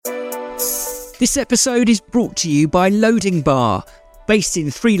This episode is brought to you by Loading Bar. Based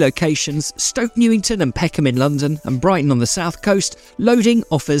in 3 locations, Stoke Newington and Peckham in London and Brighton on the south coast, Loading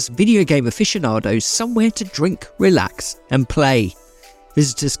offers video game aficionados somewhere to drink, relax and play.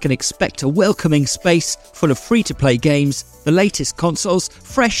 Visitors can expect a welcoming space full of free-to-play games, the latest consoles,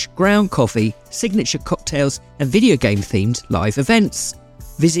 fresh ground coffee, signature cocktails and video game-themed live events.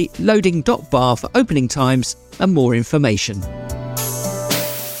 Visit loading.bar for opening times and more information.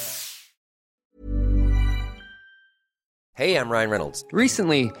 Hey, I'm Ryan Reynolds.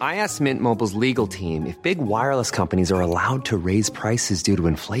 Recently, I asked Mint Mobile's legal team if big wireless companies are allowed to raise prices due to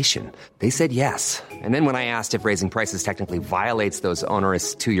inflation. They said yes. And then when I asked if raising prices technically violates those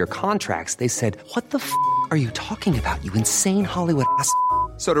onerous 2-year contracts, they said, "What the f*** are you talking about, you insane Hollywood ass?"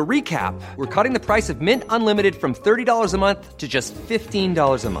 So to recap, we're cutting the price of Mint Unlimited from $30 a month to just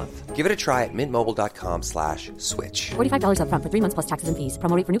 $15 a month. Give it a try at mintmobile.com/switch. $45 up front for 3 months plus taxes and fees.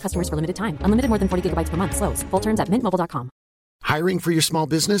 Promo rate for new customers for limited time. Unlimited more than 40 gigabytes per month. Slows full terms at mintmobile.com. Hiring for your small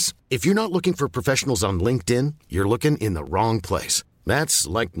business? If you're not looking for professionals on LinkedIn, you're looking in the wrong place. That's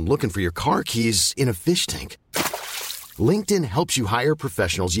like looking for your car keys in a fish tank. LinkedIn helps you hire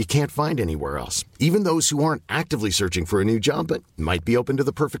professionals you can't find anywhere else, even those who aren't actively searching for a new job but might be open to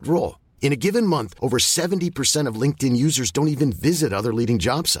the perfect role. In a given month, over 70% of LinkedIn users don't even visit other leading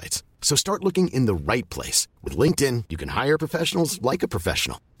job sites. So start looking in the right place. With LinkedIn, you can hire professionals like a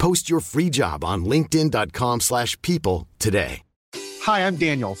professional. Post your free job on linkedin.com/people today. Hi, I'm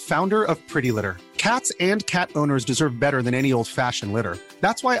Daniel, founder of Pretty Litter. Cats and cat owners deserve better than any old-fashioned litter.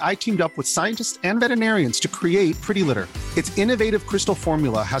 That's why I teamed up with scientists and veterinarians to create Pretty Litter. Its innovative crystal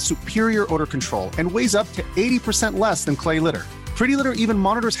formula has superior odor control and weighs up to 80% less than clay litter. Pretty Litter even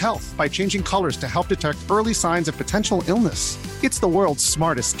monitors health by changing colors to help detect early signs of potential illness. It's the world's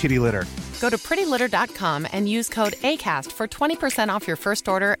smartest kitty litter. Go to prettylitter.com and use code ACAST for 20% off your first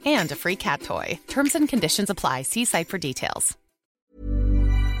order and a free cat toy. Terms and conditions apply. See site for details.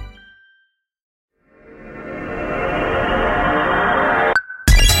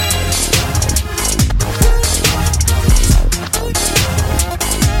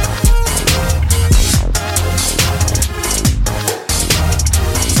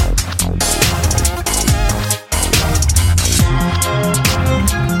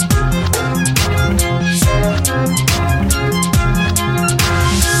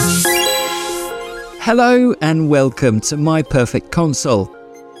 Hello and welcome to My Perfect Console.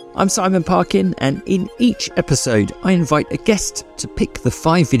 I'm Simon Parkin, and in each episode I invite a guest to pick the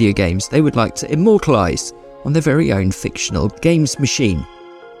 5 video games they would like to immortalise on their very own fictional games machine.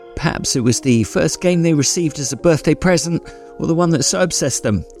 Perhaps it was the first game they received as a birthday present, or the one that so obsessed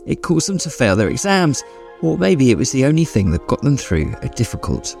them it caused them to fail their exams, or maybe it was the only thing that got them through a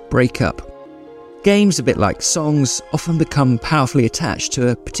difficult breakup. Games, a bit like songs, often become powerfully attached to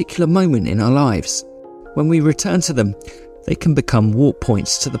a particular moment in our lives. When we return to them, they can become warp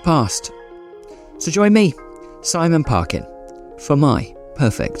points to the past. So join me, Simon Parkin, for My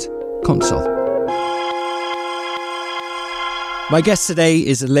Perfect Console. My guest today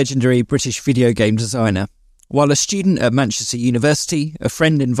is a legendary British video game designer. While a student at Manchester University, a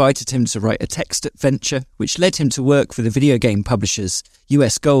friend invited him to write a text adventure which led him to work for the video game publishers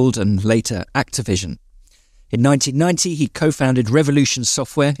US Gold and later Activision. In 1990, he co-founded Revolution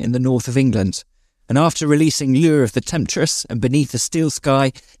Software in the north of England. And after releasing Lure of the Temptress and Beneath the Steel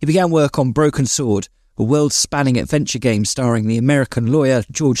Sky, he began work on Broken Sword, a world-spanning adventure game starring the American lawyer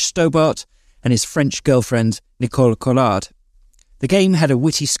George Stobart and his French girlfriend Nicole Collard. The game had a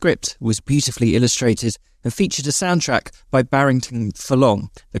witty script, was beautifully illustrated, and featured a soundtrack by Barrington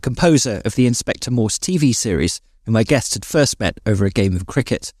Furlong, the composer of the Inspector Morse TV series, whom my guest had first met over a game of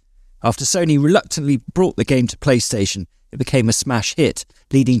cricket. After Sony reluctantly brought the game to PlayStation, it became a smash hit,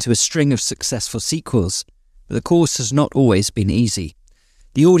 leading to a string of successful sequels. But the course has not always been easy.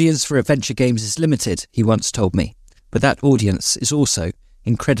 The audience for adventure games is limited, he once told me, but that audience is also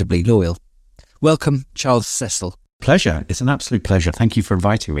incredibly loyal. Welcome, Charles Cecil. Pleasure. It's an absolute pleasure. Thank you for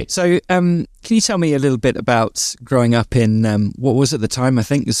inviting me. So, can you tell me a little bit about growing up in, what was at the time, I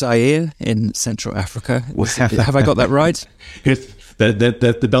think, Zaire in Central Africa? Have I got that right?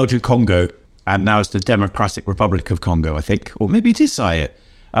 the Belgian Congo, and now it's the Democratic Republic of Congo, I think. Or maybe it is Zaire.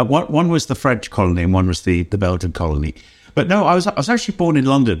 One was the French colony and one was the Belgian colony. But no, I was actually born in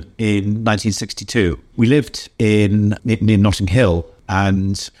London in 1962. We lived near Notting Hill.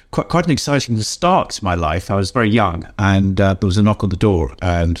 And quite an exciting start to my life. I was very young, and there was a knock on the door,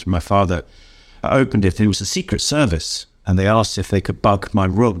 and my father opened it. It was a Secret Service, and they asked if they could bug my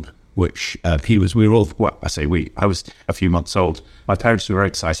room, which we were all, well, I say we, I was a few months old. My parents were very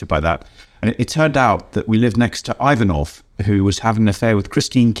excited by that. And it turned out that we lived next to Ivanov, who was having an affair with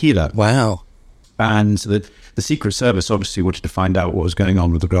Christine Keeler. Wow. And the Secret Service obviously wanted to find out what was going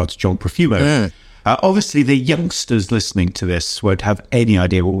on with regard to John Profumo. Obviously, the youngsters listening to this won't have any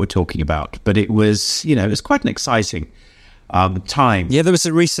idea what we're talking about, but it was, it was quite an exciting time. Yeah, there was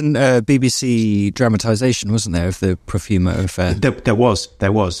a recent BBC dramatisation, wasn't there, of the Profumo affair? There was.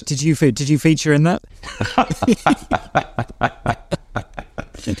 Did you feature in that?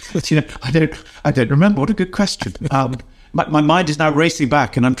 I don't remember. What a good question. My mind is now racing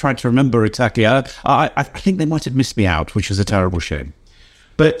back, and I'm trying to remember exactly. I think they might have missed me out, which was a terrible shame.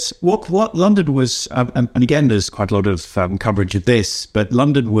 But what London was, and again, there's quite a lot of coverage of this, but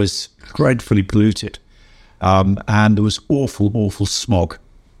London was dreadfully polluted, and there was awful smog.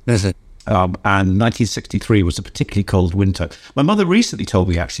 Is it? And 1963 was a particularly cold winter. My mother recently told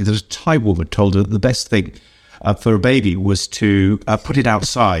me, actually, that a Thai woman told her that the best thing for a baby was to put it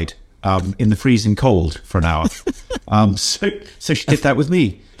outside in the freezing cold for an hour. So she did that with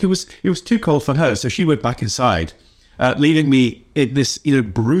me. It was too cold for her, so she went back inside, leaving me in this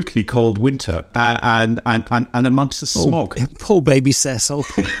brutally cold winter and amongst the smog. Poor baby Cecil.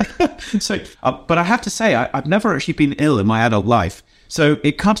 So, but I have to say, I've never actually been ill in my adult life, so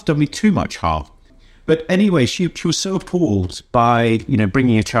it can't have done me too much harm. But anyway, she was so appalled by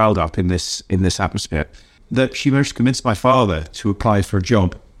bringing a child up in this atmosphere that she managed to convince my father to apply for a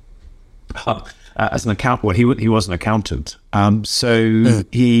job as an accountant. Well, he was an accountant, so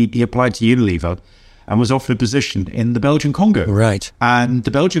he applied to Unilever and was offered a position in the Belgian Congo. Right. And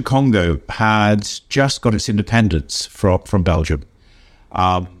the Belgian Congo had just got its independence from Belgium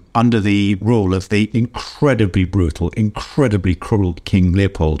under the rule of the incredibly brutal, incredibly cruel King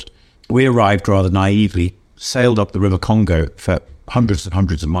Leopold. We arrived rather naively, sailed up the River Congo for hundreds and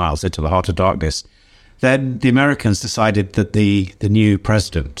hundreds of miles into the heart of darkness. Then the Americans decided that the new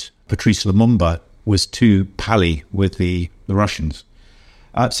president, Patrice Lumumba, was too pally with the Russians.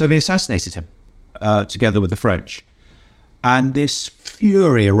 So they assassinated him together with the French. And this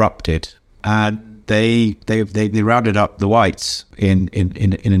fury erupted, and they rounded up the whites in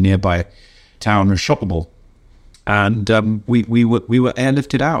a nearby town of Shoppable. And we were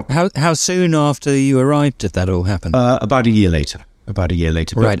airlifted out. How soon after you arrived did that all happen? About a year later.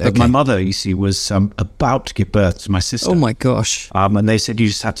 Right, but my mother, you see, was about to give birth to my sister. Oh my gosh. And they said, you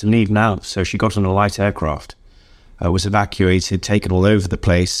just had to leave now. So she got on a light aircraft, was evacuated, taken all over the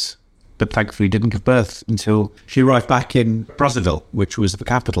place, but thankfully didn't give birth until she arrived back in Brazzaville, which was the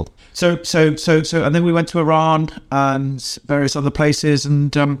capital. So, and then we went to Iran and various other places,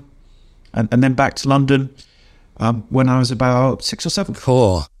 and then back to London when I was about 6 or 7.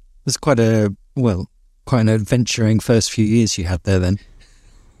 Cool. There's quite an adventuring first few years you had there then.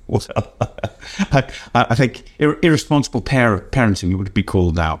 Well, I think irresponsible parenting would be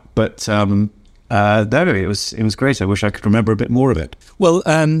called now, but no, it was great. I wish I could remember a bit more of it. Well,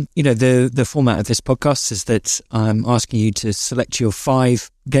 the format of this podcast is that I'm asking you to select your 5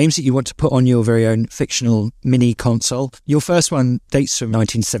 games that you want to put on your very own fictional mini console. Your first one dates from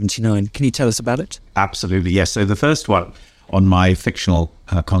 1979. Can you tell us about it? Absolutely, yes. So the first one on my fictional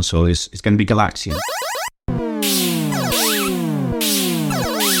console is going to be Galaxian.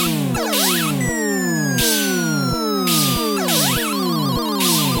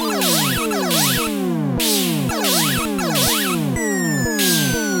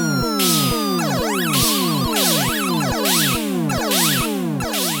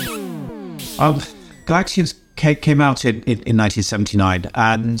 Galaxians came out in 1979,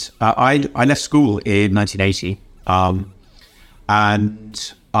 and I left school in 1980,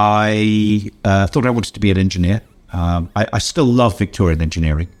 and I thought I wanted to be an engineer. I still love Victorian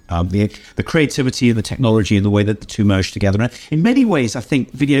engineering, the creativity and the technology and the way that the two merge together. And in many ways, I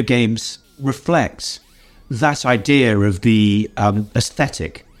think video games reflects that idea of the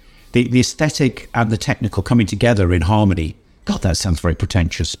aesthetic, the aesthetic and the technical coming together in harmony. God, that sounds very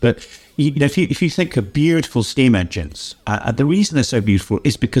pretentious, but if you think of beautiful steam engines, the reason they're so beautiful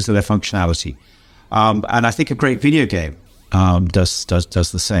is because of their functionality, and I think a great video game does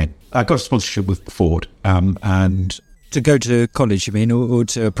the same. I got a sponsorship with Ford, and to go to college, you mean, or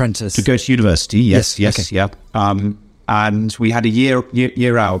to apprentice? To go to university, yes, okay. yeah. And we had a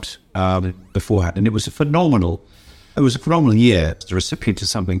year out beforehand, and it was a phenomenal year. The recipient of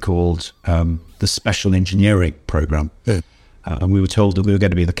something called the Special Engineering Program. Yeah. And we were told that we were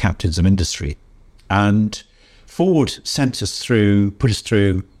going to be the captains of industry. And Ford put us through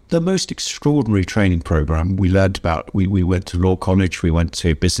the most extraordinary training program. We learned about, we went to law college, we went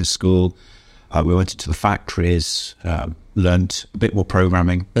to business school, we went into the factories, learned a bit more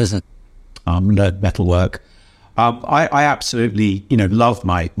programming, learned metalwork. I absolutely, loved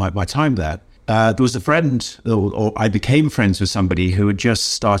my time there. there was a friend, or I became friends with somebody who had just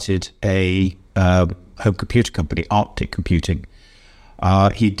started a home computer company, Arctic Computing.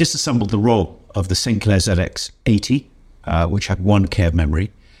 He disassembled the ROM of the Sinclair ZX80, which had 1K of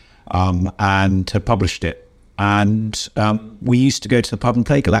memory, and had published it. And we used to go to the pub and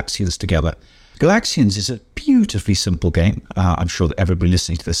play Galaxians together. Galaxians is a beautifully simple game. I'm sure that everybody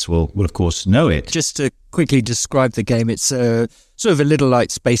listening to this will of course know it. Just to quickly describe the game, it's sort of a little like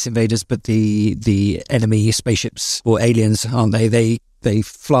Space Invaders, but the enemy spaceships or aliens, aren't they? They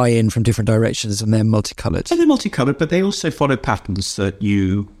fly in from different directions and they're multicolored. And they're multicolored, but they also follow patterns that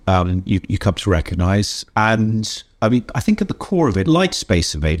you come to recognise. And I mean, I think at the core of it, like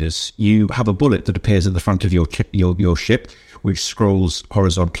Space Invaders, you have a bullet that appears at the front of your ship, which scrolls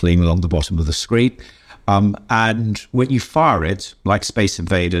horizontally along the bottom of the screen. And when you fire it, like Space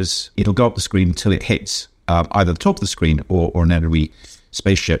Invaders, it'll go up the screen until it hits either the top of the screen or an enemy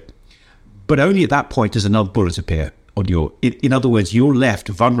spaceship. But only at that point does another bullet appear on your... In other words, you're left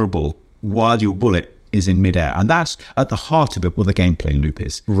vulnerable while your bullet is in midair. And that's at the heart of it, what the gameplay loop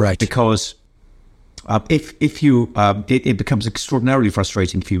is. Right. Because if you... it becomes extraordinarily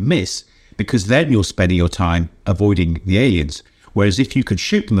frustrating if you miss, because then you're spending your time avoiding the aliens. Whereas if you can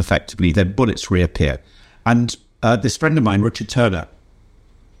shoot them effectively, then bullets reappear. And this friend of mine, Richard Turner,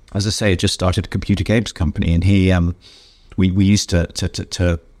 as I say, had just started a computer games company, and he, we used to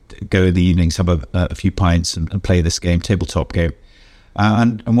go in the evenings, have a few pints and play this game, tabletop game.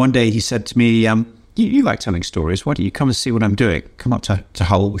 And one day he said to me, you like telling stories, why don't you come and see what I'm doing? Come up to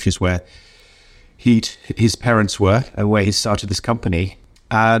Hull, which is where his parents were, where he started this company.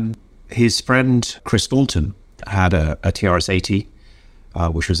 And his friend Chris Thornton had a TRS-80,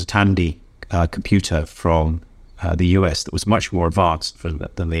 which was a Tandy computer from the US that was much more advanced than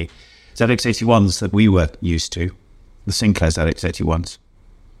the ZX81s that we were used to, the Sinclair ZX81s,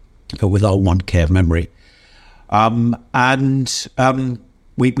 but with our 1K of memory.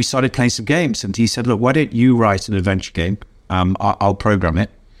 We started playing some games, and he said, look, why don't you write an adventure game? I'll program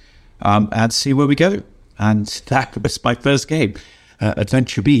it and see where we go. And that was my first game.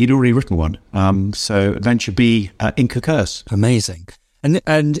 Adventure B, he'd already written one. So Adventure B, Inca Curse. Amazing.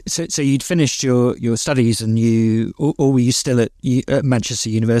 And so you'd finished your studies, and or were you still at Manchester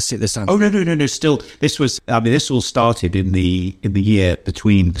University at this time? Oh no. Still, this all started in the year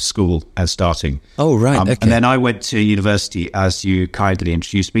between school and starting. Oh right, okay. And then I went to university, as you kindly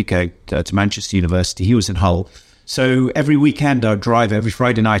introduced me, to Manchester University. He was in Hull, so every weekend every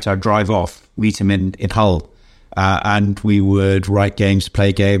Friday night I'd drive off, meet him in Hull. And we would write games,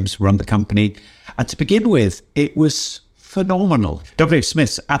 play games, run the company. And to begin with, it was phenomenal. W.H.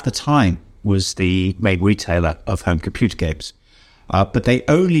 Smith's at the time was the main retailer of home computer games. But they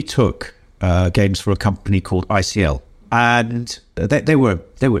only took games for a company called ICL. And they were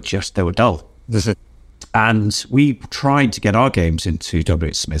dull. And we tried to get our games into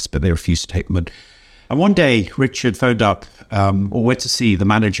W.H. Smith's, but they refused to take them. And one day, Richard phoned up or went to see the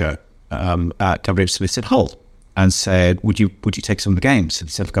manager at W.H. Smith's in Hull, and said, would you take some of the games? And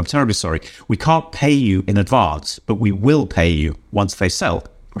he said, look, I'm terribly sorry. We can't pay you in advance, but we will pay you once they sell.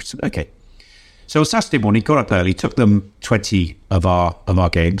 I said, okay. So on Saturday morning, got up early, took them 20 of our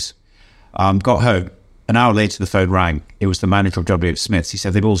games, got home. An hour later, the phone rang. It was the manager of W.H. Smith's. He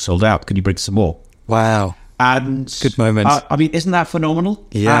said, they've all sold out. Can you bring some more? Wow. And good moment. I mean, isn't that phenomenal?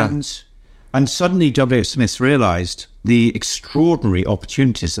 Yeah. And suddenly W.H. Smith's realised the extraordinary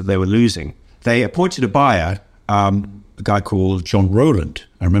opportunities that they were losing. They appointed a buyer, a guy called John Rowland.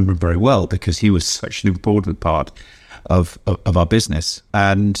 I remember him very well because he was such an important part of our business.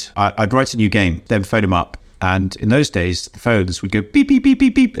 And I'd write a new game, then phone him up. And in those days, the phones would go beep, beep, beep,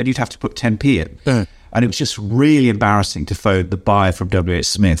 beep, beep, and you'd have to put 10p in. And it was just really embarrassing to phone the buyer from W.H.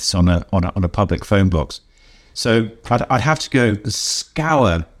 Smith's on a public phone box. So I'd have to go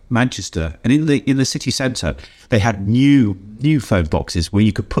scour Manchester, and in the city centre, they had new phone boxes where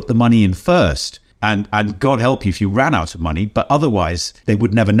you could put the money in first. And God help you if you ran out of money, but otherwise they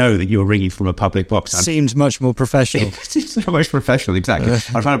would never know that you were ringing from a public box. Seems much more professional. It seems so much professional, exactly. I'd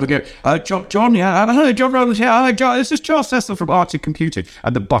find up and go, John, yeah, hello, John Rowland here. Hi, John, this is Charles Cecil from Arctic Computing.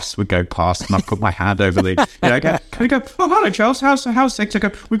 And the bus would go past, and I'd put my hand over the, can we go, oh, hello, Charles, how's things? I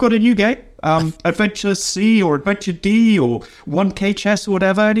go, we've got a new game, Adventure C or Adventure D or 1K chess or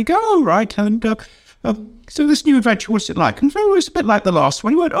whatever. And he'd go, oh, right, and so this new adventure, what's it like? And it was a bit like the last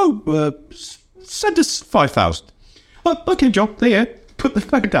one. He went, send us 5,000. Oh, okay, John, there, put the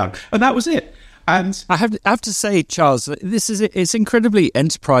phone down. And that was it. And I have to say, Charles, it's incredibly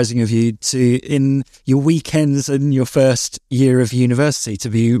enterprising of you to, in your weekends and your first year of university, to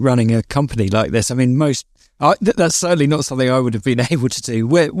be running a company like this. I mean, That's certainly not something I would have been able to do.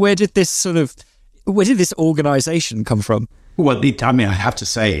 Where did this organisation come from? Well, I have to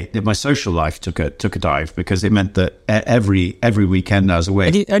say that my social life took a dive, because it meant that every weekend I was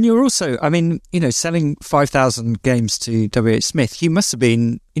away. And you're also, selling 5,000 games to W.H. Smith. You must have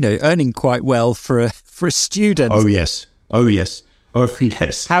been, earning quite well for a student. Oh yes.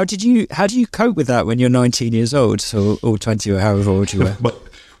 How do you cope with that when you're 19 years old, or 20, or however old you were?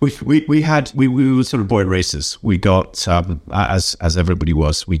 we were sort of boy racers. We got as everybody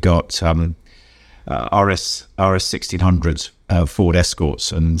was. We got RS 1600s Ford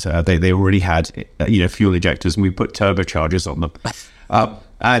Escorts, and they already had fuel injectors, and we put turbochargers on them.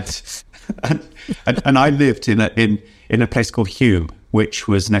 And I lived in a place called Hume, which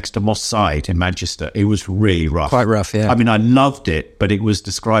was next to Moss Side in Manchester. It was really rough. Quite rough, yeah. I mean, I loved it, but it was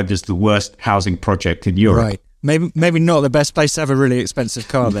described as the worst housing project in Europe. Right. Maybe not the best place to have a really expensive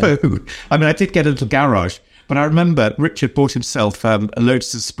car then. No. I mean, I did get a little garage, but I remember Richard bought himself a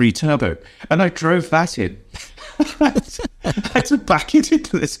Lotus Esprit Turbo, and I drove that in. I had to back it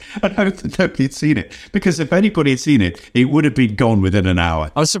into this and hope that nobody had seen it, because if anybody had seen it, it would have been gone within an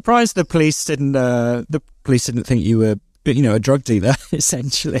hour. I was surprised the police didn't think you were, a drug dealer,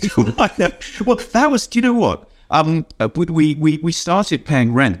 essentially. Well, that was, do you know what? We started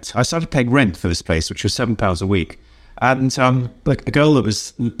paying rent. I started paying rent for this place, which was £7 a week. And a girl that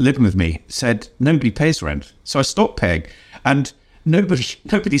was living with me said, nobody pays rent. So I stopped paying. And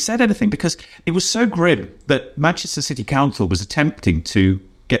nobody said anything, because it was so grim that Manchester City Council was attempting to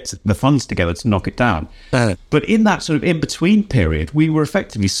get the funds together to knock it down. But in that sort of in-between period, we were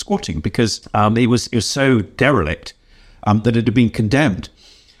effectively squatting, because it was so derelict that it had been condemned.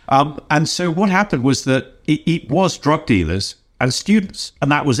 And so what happened was that it was drug dealers and students, and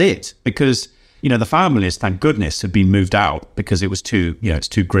that was it, because the families, thank goodness, had been moved out because it was too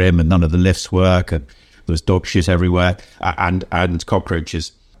grim, and none of the lifts work, and there was dog shit everywhere, and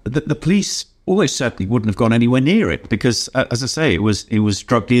cockroaches. The police almost certainly wouldn't have gone anywhere near it, because, as I say, it was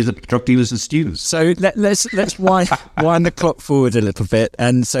drug dealers and students. So let's wind the clock forward a little bit,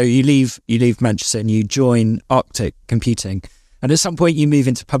 and so you leave Manchester and you join Arctic Computing. And at some point you move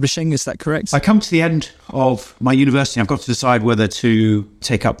into publishing, is that correct? I come to the end of my university. I've got to decide whether to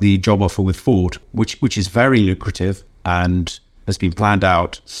take up the job offer with Ford, which is very lucrative and has been planned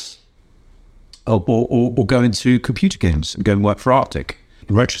out, or go into computer games and go and work for Arctic.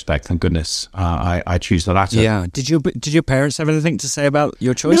 In retrospect, thank goodness, I choose the latter. Yeah. Did your parents have anything to say about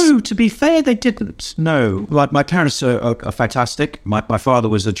your choice? No, to be fair, they didn't. No. Like, my parents are fantastic. My father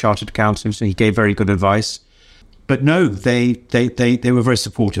was a chartered accountant, and he gave very good advice. But no, they were very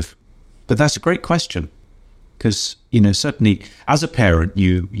supportive. But that's a great question, because certainly as a parent,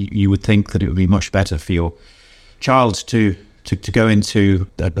 you would think that it would be much better for your child to go into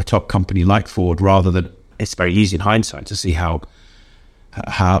a top company like Ford, rather than, it's very easy in hindsight to see how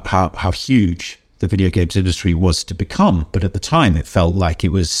huge the video games industry was to become. But at the time, it felt like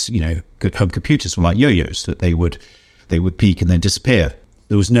it was good home computers were like yo-yos, that they would peak and then disappear.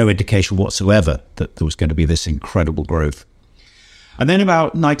 There was no indication whatsoever that there was going to be this incredible growth. And then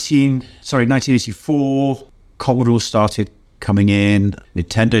about 1984, Commodore started coming in,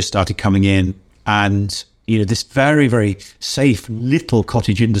 Nintendo started coming in, and this very, very safe little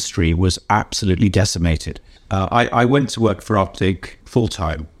cottage industry was absolutely decimated. I went to work for Arctic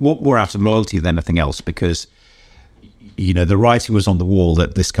full-time, more out of loyalty than anything else, because the writing was on the wall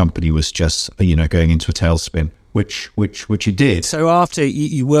that this company was just going into a tailspin. Which it did. So after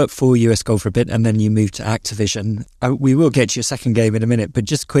you worked for US Gold for a bit, and then you moved to Activision. We will get to your second game in a minute, but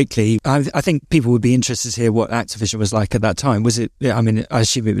just quickly, I think people would be interested to hear what Activision was like at that time. Was it? I mean, I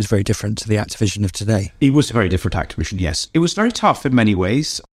assume it was very different to the Activision of today. It was a very different Activision. Yes, it was very tough in many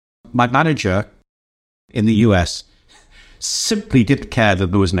ways. My manager in the US simply didn't care that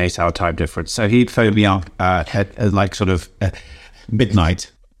there was an 8-hour time difference, so he'd phone me up at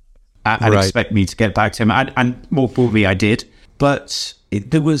midnight. And expect me to get back to him, and more probably I did. But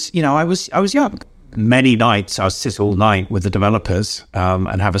there was, I was young. Many nights I would sit all night with the developers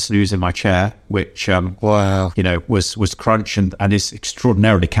and have a snooze in my chair, which was crunch and is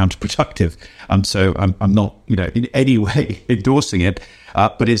extraordinarily counterproductive. So I'm not in any way endorsing it,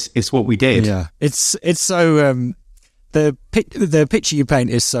 but it's what we did. Yeah, it's so. The picture you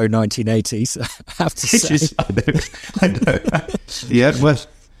paint is so 1980s. I have to say. I know. Yeah, it was.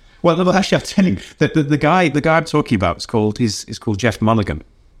 Well, actually, I'm telling you, the guy I'm talking about is called Jeff Mulligan,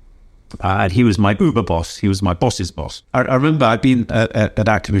 and he was my Uber boss. He was my boss's boss. I remember I'd been at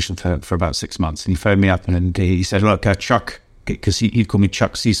Activision for about 6 months, and he phoned me up and he said, "Look, Chuck," because he'd call me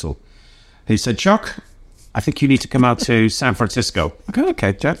Chuck Cecil. He said, "Chuck, I think you need to come out to San Francisco." I go,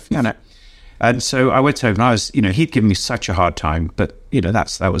 "Okay, Jeff, yeah, no." And so I went over and I was, he'd given me such a hard time, but,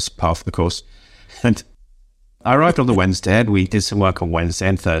 that was part of the course. And I arrived on the Wednesday and we did some work on Wednesday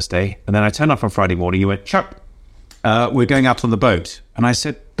and Thursday. And then I turned up on Friday morning. He went, Chuck, we're going out on the boat. And I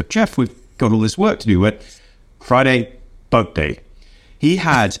said, but Jeff, we've got all this work to do. He went, Friday, boat day. He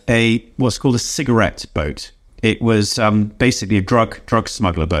had what's called a cigarette boat. It was basically a drug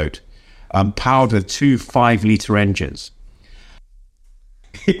smuggler boat, powered with 2 5-litre engines.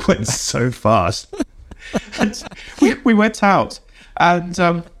 It went so fast. And we went out, and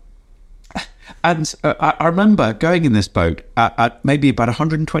I remember going in this boat at maybe about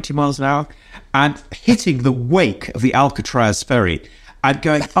 120 miles an hour and hitting the wake of the Alcatraz ferry and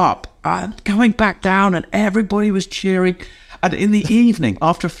going up and going back down, and everybody was cheering. And in the evening,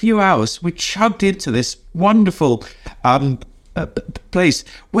 after a few hours, we chugged into this wonderful place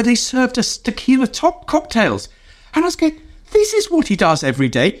where they served us tequila top cocktails. And I was going, this is what he does every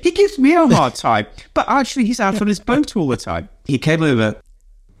day. He gives me a hard time. But actually, he's out on his boat all the time. He came over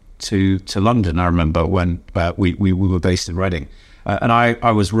to London, I remember, when we were based in Reading. And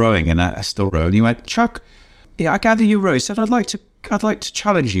I was rowing, and I still row. And he went, Chuck, I gather you row. He said, I'd like to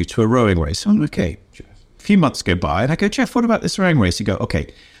challenge you to a rowing race. I'm okay. A few months go by, and I go, Jeff, what about this rowing race? He go,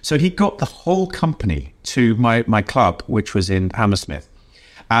 okay. So he got the whole company to my club, which was in Hammersmith.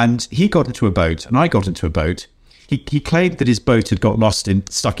 And he got into a boat, and I got into a boat. He claimed that his boat had got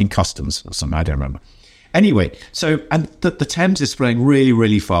stuck in customs or something. I don't remember. Anyway, and the Thames is flowing really,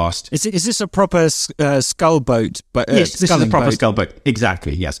 really fast. Is this a proper scull boat? Yes, this is a proper scull boat.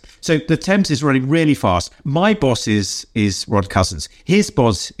 Exactly, yes. So the Thames is running really fast. My boss is Rod Cousins. His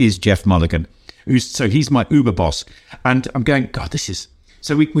boss is Jeff Mulligan. So he's my Uber boss. And I'm going, God, this is...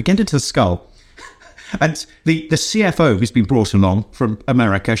 So we get into the scull. And the CFO who's been brought along from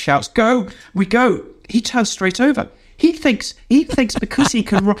America shouts, go, we go. He turns straight over. He thinks because he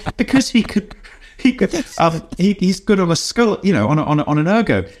can, he's good on a scull, on an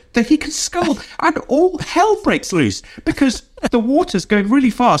ergo, that he can scull, and all hell breaks loose because the water's going really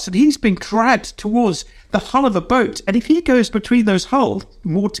fast and he's being dragged towards the hull of a boat. And if he goes between those hulls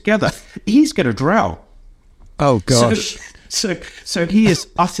more together, he's going to drown. Oh gosh. So he is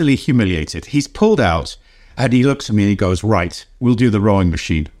utterly humiliated. He's pulled out and he looks at me and he goes, right, we'll do the rowing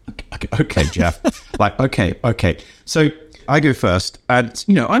machine. Okay, Jeff. Okay. So I go first, and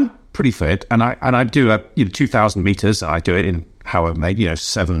I'm pretty fit, and I do 2,000 meters. I do it in however many,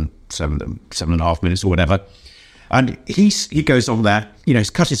 seven and a half minutes or whatever. And he goes on there, he's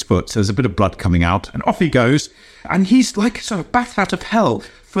cut his foot, so there's a bit of blood coming out, and off he goes. And he's like sort of bat out of hell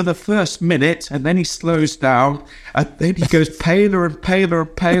for the first minute, and then he slows down, and then he goes paler and paler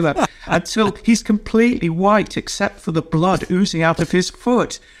and paler until he's completely white except for the blood oozing out of his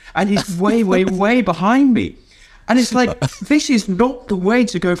foot. And he's way, way, way behind me. And it's like, this is not the way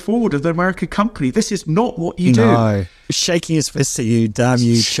to go forward with an American company. This is not what you do. No. Shaking his fist at you, damn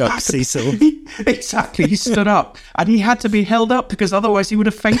you, Chuck Cecil. Exactly. He stood up, and he had to be held up because otherwise he would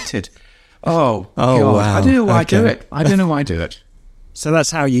have fainted. Oh God. Wow. I don't know why I do it. I don't know why I do it. So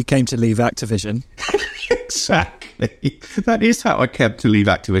that's how you came to leave Activision. Exactly. That is how I came to leave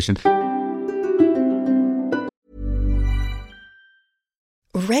Activision.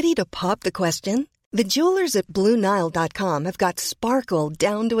 Ready to pop the question? The jewelers at BlueNile.com have got sparkle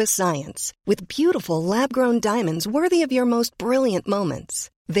down to a science with beautiful lab-grown diamonds worthy of your most brilliant moments.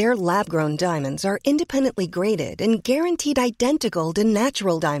 Their lab-grown diamonds are independently graded and guaranteed identical to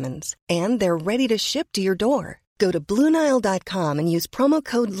natural diamonds, and they're ready to ship to your door. Go to BlueNile.com and use promo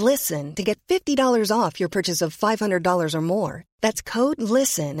code LISTEN to get $50 off your purchase of $500 or more. That's code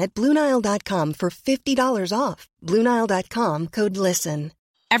LISTEN at BlueNile.com for $50 off. BlueNile.com, code LISTEN.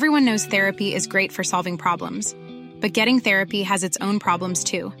 Everyone knows therapy is great for solving problems, but getting therapy has its own problems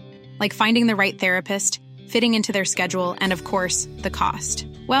too, like finding the right therapist, fitting into their schedule, and of course, the cost.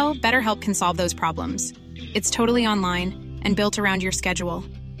 Well, BetterHelp can solve those problems. It's totally online and built around your schedule.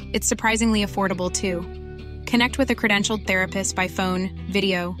 It's surprisingly affordable too. Connect with a credentialed therapist by phone,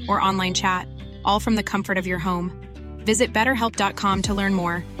 video, or online chat, all from the comfort of your home. Visit BetterHelp.com to learn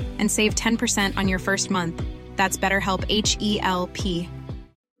more and save 10% on your first month. That's BetterHelp, H-E-L-P.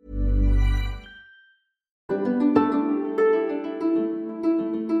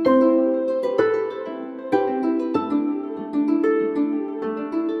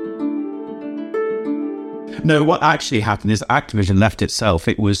 No, what actually happened is Activision left itself.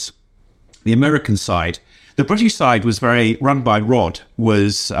 It was the American side. The British side was run by Rod,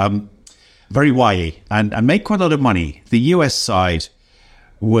 was very wily and made quite a lot of money. The US side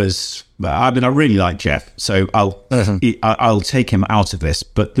was, I really like Jeff, so I'll take him out of this.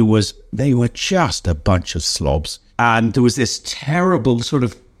 But they were just a bunch of slobs. And there was this terrible sort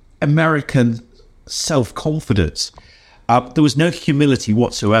of American self-confidence. There was no humility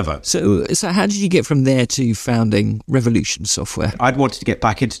whatsoever. So how did you get from there to founding Revolution Software? I'd wanted to get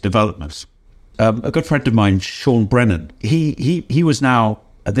back into development. A good friend of mine, Sean Brennan, he was now,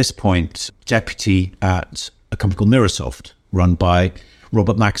 at this point, deputy at a company called Microsoft, run by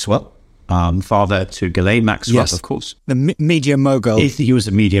Robert Maxwell, father to Ghislaine Maxwell, yes, of course. The media mogul. He was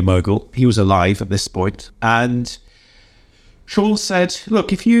a media mogul. He was alive at this point. And Sean said,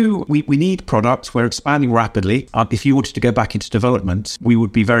 look, we need products, we're expanding rapidly. If you wanted to go back into development, we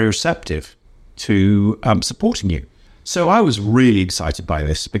would be very receptive to supporting you. So I was really excited by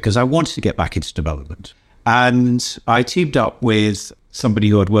this because I wanted to get back into development. And I teamed up with somebody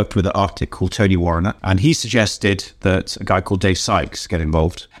who I'd worked with at Arctic called Tony Warriner, and he suggested that a guy called Dave Sykes get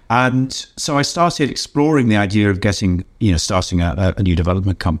involved. And so I started exploring the idea of starting a new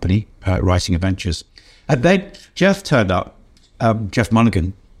development company, writing adventures. And then Jeff turned up, Jeff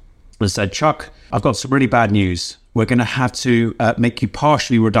Mulligan, and said, Chuck, I've got some really bad news. We're going to have to make you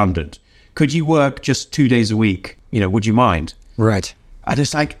partially redundant. Could you work just 2 days a week? Would you mind? Right. And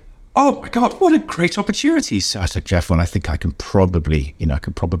it's like, oh my God, what a great opportunity. So I said, Jeff, well, I think I can probably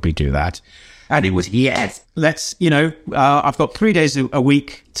do that. And it was, yes, let's, I've got 3 days a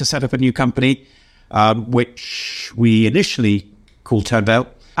week to set up a new company, which we initially called Turnvale,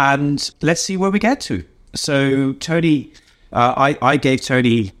 and let's see where we get to. So Tony, I gave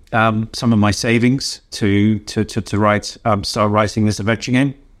Tony some of my savings to start writing this adventure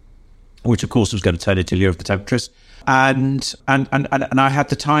game, which of course was going to turn into Year of the Temptress. And I had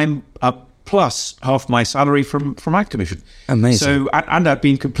the time plus half my salary from Activision. Amazing. So and I'd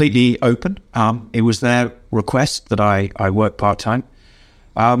been completely open. It was their request that I work part-time.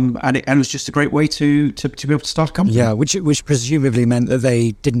 And it was just a great way to be able to start a company. Yeah, which presumably meant that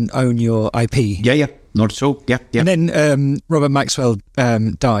they didn't own your IP. Yeah, not at all. Yeah. And then Robert Maxwell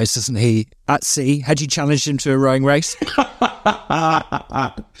dies, doesn't he, at sea? Had you challenged him to a rowing race?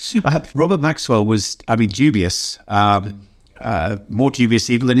 Robert Maxwell was, dubious, more dubious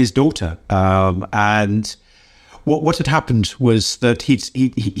even than his daughter. And what had happened was that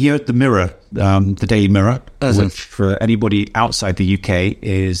he heard the Mirror, the Daily Mirror, which for anybody outside the UK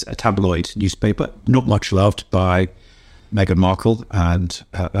is a tabloid newspaper, not much loved by Meghan Markle and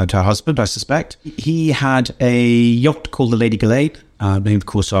her husband, I suspect. He had a yacht called the Lady Ghislaine, named, of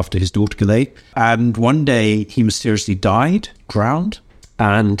course, after his daughter Ghislaine. And one day he mysteriously drowned.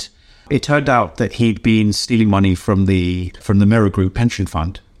 And it turned out that he'd been stealing money from the Mirror Group pension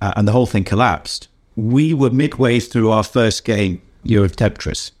fund, and the whole thing collapsed. We were midway through our first game, Year of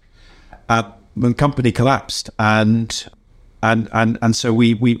Temptress, when the company collapsed, and so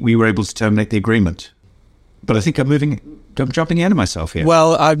we were able to terminate the agreement. But I think I'm jumping ahead of myself here.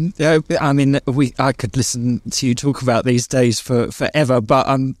 Well, I could listen to you talk about these days forever, but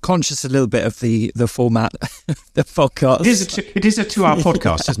I'm conscious a little bit of the format of the podcast. It is a 2-hour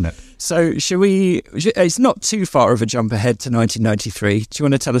podcast, isn't it? So it's not too far of a jump ahead to 1993. Do you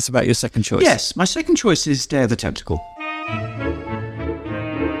want to tell us about your second choice? Yes, my second choice is Dare the Tentacle.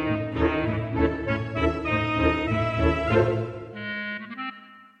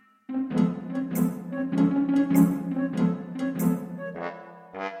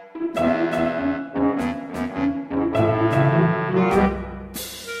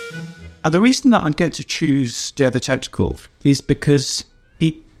 And the reason that I'm going to choose Dare the Tentacle is because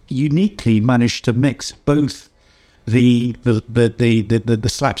it uniquely managed to mix both the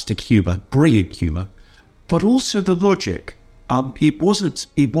slapstick humour, brilliant humour, but also the logic. It wasn't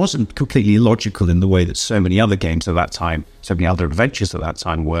completely illogical in the way that so many other games at that time, so many other adventures at that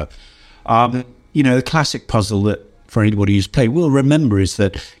time were. The classic puzzle that for anybody who's played will remember is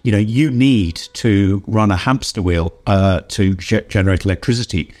that you need to run a hamster wheel to generate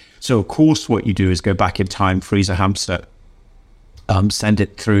electricity. So, of course, what you do is go back in time, freeze a hamster, send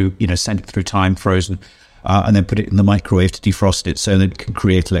it through time frozen, and then put it in the microwave to defrost it so that it can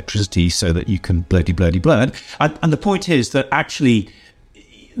create electricity so that you can bloody. And the point is that actually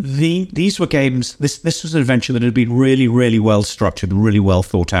these were games, this was an adventure that had been really, really well structured and really well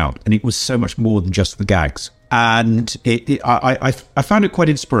thought out. And it was so much more than just the gags. And I found it quite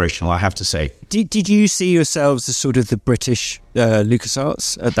inspirational, I have to say. Did you see yourselves as sort of the British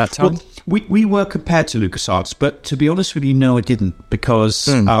LucasArts at that time? Well, we were compared to LucasArts, but to be honest with you, no, I didn't, because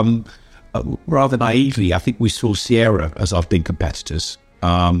rather naively, I think we saw Sierra as our big competitors.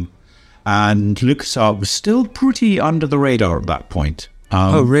 And LucasArts was still pretty under the radar at that point.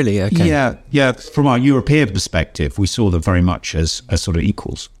 Oh, really? Okay. Yeah. From our European perspective, we saw them very much as sort of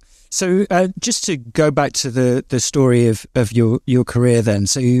equals. So just to go back to the story of your career then.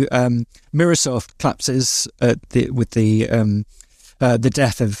 So Microsoft collapses with the the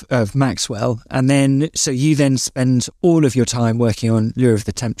death of Maxwell. And then, so you then spend all of your time working on Lure of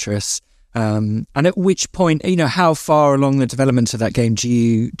the Temptress. And at which point, how far along the development of that game do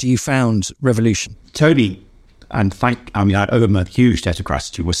you found Revolution? Tony, and I owe him a huge debt of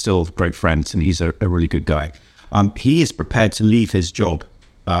gratitude. We're still great friends, and he's a really good guy. He is prepared to leave his job,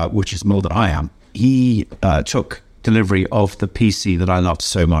 which is more than I am. He took delivery of the PC that I loved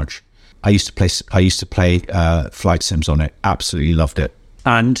so much. I used to play flight sims on it. Absolutely loved it.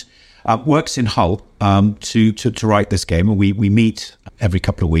 And works in Hull to write this game. And we meet every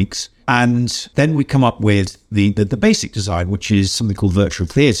couple of weeks. And then we come up with the basic design, which is something called virtual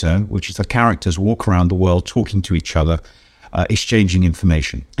theatre, which is the characters walk around the world talking to each other, exchanging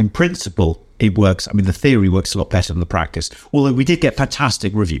information. In principle, it works. I mean, the theory works a lot better than the practice. Although we did get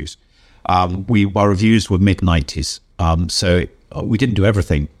fantastic reviews. Our reviews were mid-90s, so we didn't do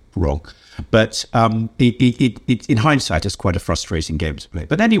everything wrong. But it in hindsight, it's quite a frustrating game to play.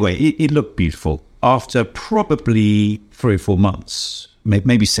 But anyway, it looked beautiful. After probably 3 or 4 months,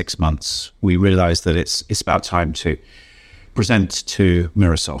 maybe 6 months, we realised that it's about time to present to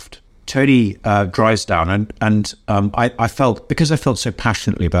Microsoft. Tony drives down, and I felt, because I felt so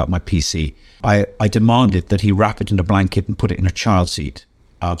passionately about my PC, I demanded that he wrap it in a blanket and put it in a child seat.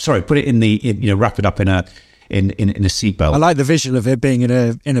 Put it wrap it up in a seatbelt. I like the visual of it being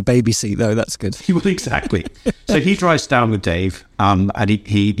in a baby seat, though. That's good. Well, exactly. So he drives down with Dave, and I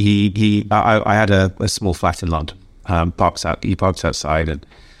had a small flat in London. He parks outside, and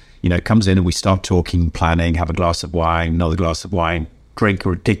comes in, and we start talking, planning, have a glass of wine, another glass of wine, drink a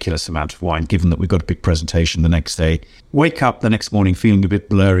ridiculous amount of wine, given that we've got a big presentation the next day. Wake up the next morning feeling a bit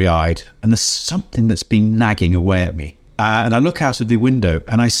blurry-eyed, and there's something that's been nagging away at me. And I look out of the window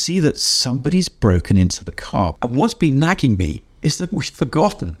and I see that somebody's broken into the car. And what's been nagging me is that we've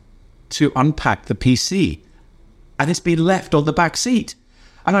forgotten to unpack the PC, and it's been left on the back seat.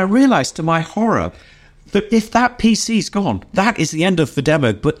 And I realized to my horror that if that PC's gone, that is the end of the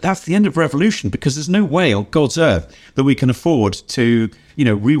demo, but that's the end of Revolution, because there's no way on God's earth that we can afford to,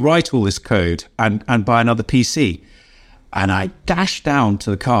 rewrite all this code and buy another PC. And I dashed down to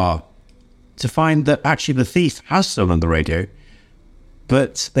the car to find that actually the thief has stolen the radio,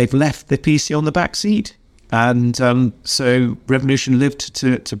 but they've left the PC on the back seat. And so Revolution lived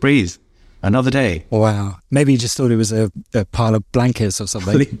to breathe another day. Wow. Maybe you just thought it was a pile of blankets or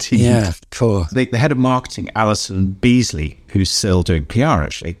something. Indeed. Yeah, cool. The head of marketing, Alison Beasley, who's still doing PR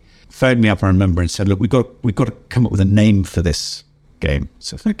actually, phoned me up, I remember, and said, look, we've got to come up with a name for this game.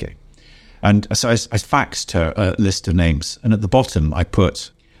 So, okay. And so I faxed her a list of names, and at the bottom I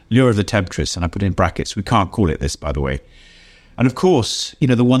put Lure of the Temptress, and I put in brackets, we can't call it this, by the way. And of course,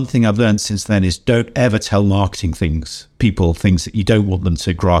 the one thing I've learned since then is don't ever tell marketing people things that you don't want them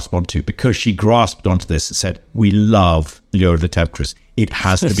to grasp onto, because she grasped onto this and said, we love Lure of the Temptress. It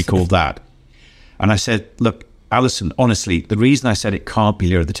has to be called that. And I said, look, Alison, honestly, the reason I said it can't be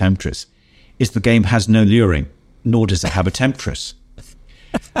Lure of the Temptress is the game has no luring, nor does it have a temptress.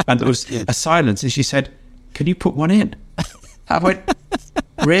 And there was a silence, and she said, can you put one in? I went,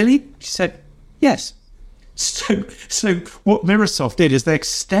 really? She said, yes. So what Microsoft did is they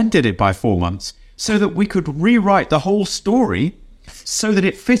extended it by 4 months so that we could rewrite the whole story so that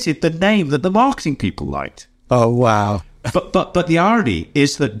it fitted the name that the marketing people liked. Oh, wow. But the irony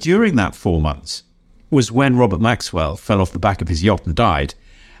is that during that 4 months was when Robert Maxwell fell off the back of his yacht and died.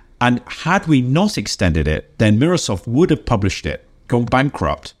 And had we not extended it, then Microsoft would have published it, gone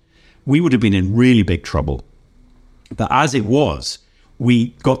bankrupt. We would have been in really big trouble. But as it was, we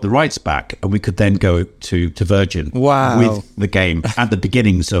got the rights back, and we could then go to Virgin with the game and the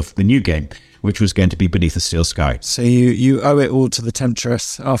beginnings of the new game, which was going to be Beneath a Steel Sky. So you owe it all to the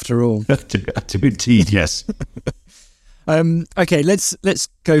Temptress, after all. to indeed, yes. Okay, let's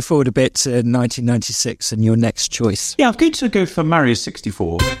go forward a bit to 1996 and your next choice. Yeah, I'm going to go for Mario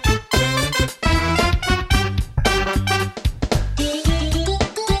 64.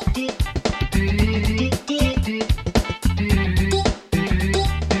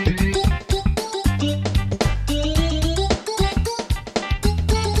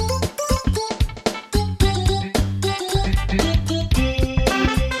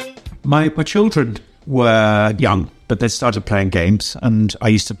 My children were young, but they started playing games, and I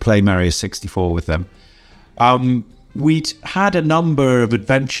used to play Mario 64 with them. We'd had a number of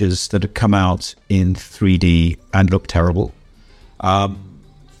adventures that had come out in 3D and looked terrible.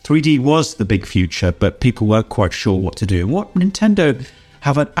 3D was the big future, but people weren't quite sure what to do. And what Nintendo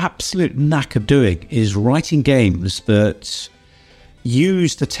have an absolute knack of doing is writing games that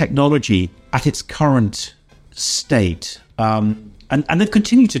use the technology at its current state. And they've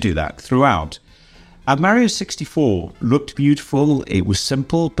continued to do that throughout. Mario 64 looked beautiful. It was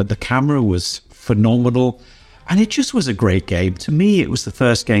simple, but the camera was phenomenal. And it just was a great game. To me, it was the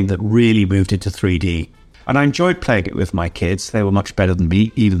first game that really moved into 3D. And I enjoyed playing it with my kids. They were much better than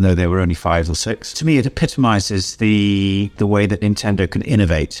me, even though they were only 5 or 6. To me, it epitomizes the way that Nintendo can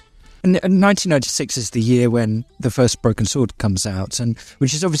innovate. And 1996 is the year when the first Broken Sword comes out, and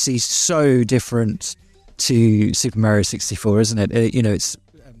which is obviously so different to Super Mario 64, isn't it? It's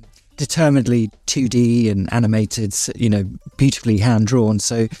determinedly 2D and animated, beautifully hand-drawn.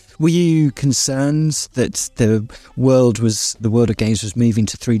 So were you concerned that the world of games was moving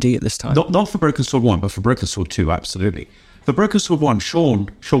to 3D at this time? Not for Broken Sword 1, but for Broken Sword 2, absolutely. For Broken Sword 1,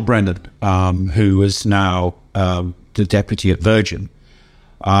 Sean Brennan, who is now the deputy at Virgin,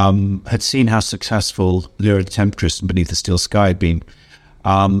 had seen how successful Lyra the Temptress and Beneath the Steel Sky had been,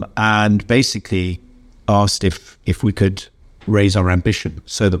 and basically asked if we could raise our ambition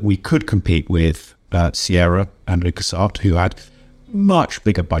so that we could compete with Sierra and LucasArts, who had much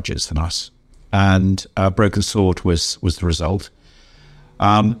bigger budgets than us. And Broken Sword was the result.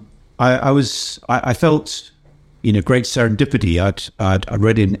 I felt, great serendipity. I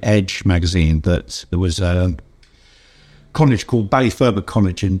read in Edge magazine that there was a college called Ballyfermot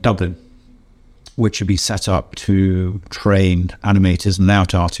College in Dublin, which would be set up to train animators and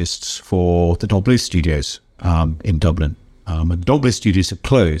layout artists for the Don Bluth studios in Dublin. And the Don Bluth studios had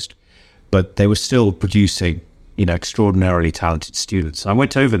closed, but they were still producing, extraordinarily talented students. I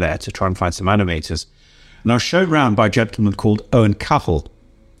went over there to try and find some animators, and I was shown around by a gentleman called Owen Cahill.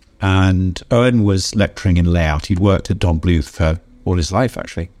 And Owen was lecturing in layout. He'd worked at Don Bluth for all his life,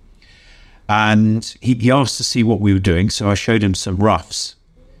 actually. And he asked to see what we were doing, so I showed him some roughs.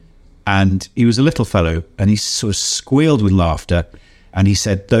 And he was a little fellow, and he sort of squealed with laughter, and he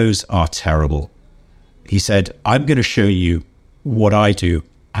said, "Those are terrible." He said, "I'm going to show you what I do,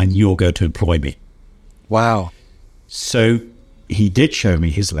 and you're going to employ me." Wow. So he did show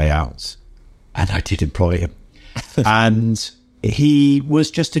me his layouts, and I did employ him. And he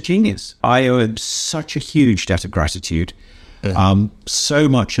was just a genius. I owe him such a huge debt of gratitude. So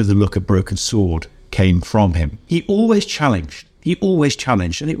much of the look of Broken Sword came from him. He always challenged,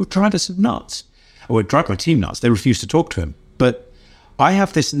 and it would drive us nuts. Or it would drive my team nuts. They refused to talk to him. But I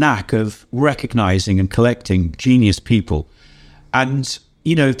have this knack of recognizing and collecting genius people. And,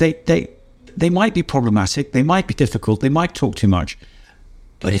 they might be problematic, they might be difficult, they might talk too much.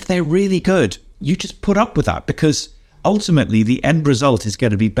 But if they're really good, you just put up with that, because ultimately the end result is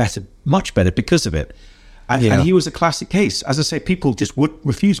going to be better, much better because of it. And he was a classic case. As I say, people just would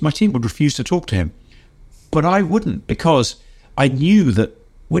refuse, my team would refuse to talk to him. But I wouldn't, because I knew that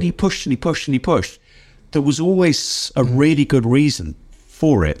when he pushed and he pushed and he pushed, there was always a really good reason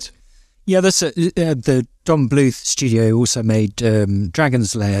for it. Yeah, the Don Bluth studio also made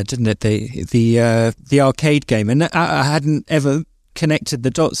Dragon's Lair, didn't it? The arcade game, and I hadn't ever connected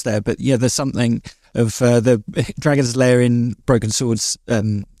the dots there. But yeah, there's something of the Dragon's Lair in Broken Sword's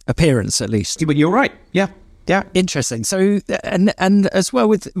appearance, at least. But you're right. Yeah. Interesting. So, and as well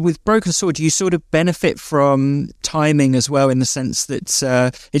with Broken Sword, you sort of benefit from timing as well, in the sense that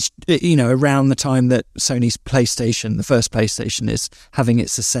it's around the time that Sony's PlayStation, the first PlayStation, is having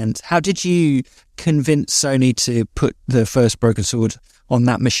its ascent. How did you convince Sony to put the first Broken Sword on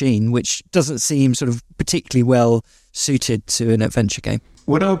that machine, which doesn't seem sort of particularly well suited to an adventure game?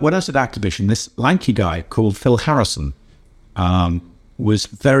 When I was at Activision, this lanky guy called Phil Harrison was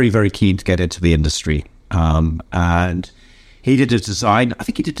very, very keen to get into the industry. And he did a design. I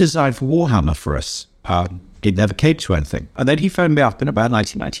think he did design for Warhammer for us. It never came to anything. And then he phoned me up in about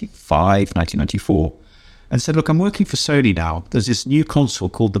 1995, 1994, and said, "Look, I'm working for Sony now. There's this new console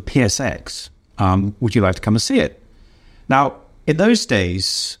called the PSX. Would you like to come and see it?" Now, in those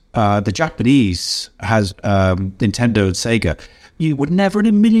days, the Japanese has Nintendo and Sega. You would never in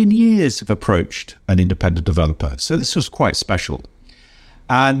a million years have approached an independent developer. So this was quite special.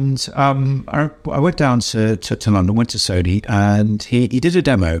 And I went down to London, went to Sony, and he did a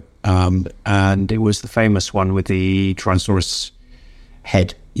demo. And it was the famous one with the Tyrannosaurus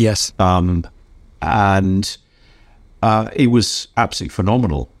head. Yes. And it was absolutely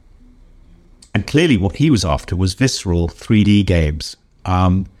phenomenal. And clearly what he was after was visceral 3D games.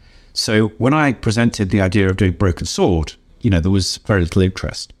 So when I presented the idea of doing Broken Sword, there was very little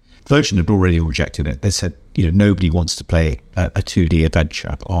interest. Virgin had already rejected it. They said, nobody wants to play a 2D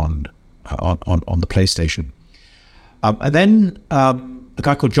adventure on the PlayStation. And then a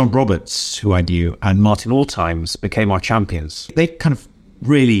guy called John Roberts, who I knew, and Martin Alltimes became our champions. They kind of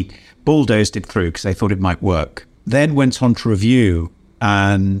really bulldozed it through because they thought it might work. Then went on to review,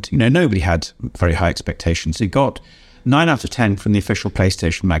 and nobody had very high expectations. It got 9 out of 10 from the official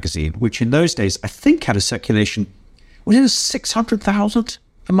PlayStation magazine, which in those days I think had a circulation, was it 600,000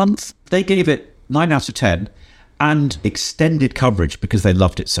 a month? They gave it 9 out of 10 and extended coverage because they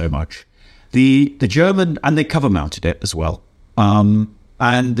loved it so much. The German, and they cover mounted it as well.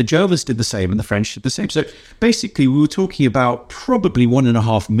 And the Germans did the same and the French did the same. So basically we were talking about probably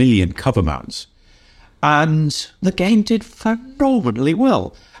 1.5 million cover mounts. And the game did phenomenally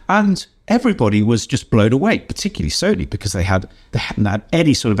well. And everybody was just blown away, particularly Sony, because they hadn't had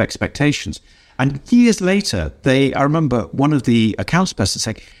any sort of expectations. And years later, I remember one of the accounts persons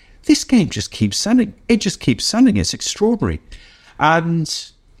saying, this game just keeps selling. It just keeps selling. It's extraordinary.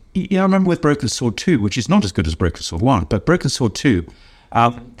 And I remember with Broken Sword 2, which is not as good as Broken Sword 1, but Broken Sword 2,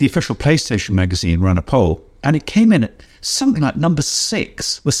 the official PlayStation magazine ran a poll, and it came in at something like number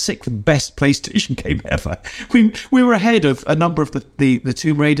 6, was 6th best PlayStation game ever. We were ahead of a number of the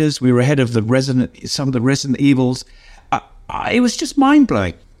Tomb Raiders. We were ahead of some of the Resident Evils. It was just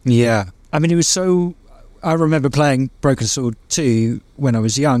mind-blowing. Yeah. I mean, it was so... I remember playing Broken Sword 2 when I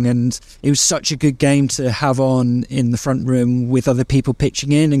was young, and it was such a good game to have on in the front room with other people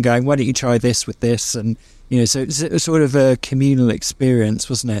pitching in and going, why don't you try this with this? And, so it was sort of a communal experience,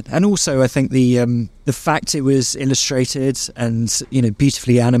 wasn't it? And also, I think the fact it was illustrated and,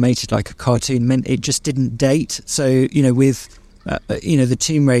 beautifully animated like a cartoon meant it just didn't date. So, with, the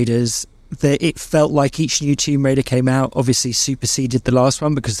Tomb Raiders... it felt like each new Tomb Raider came out obviously superseded the last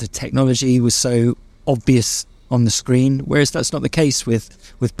one because the technology was so obvious on the screen, whereas that's not the case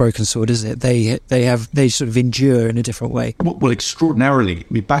with Broken Sword, is it? They sort of endure in a different way. Well, extraordinarily,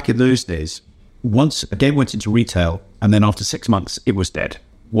 back in those days, once a game went into retail and then after 6 months it was dead.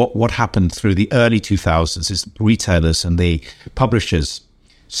 What happened through the early 2000s is retailers and the publishers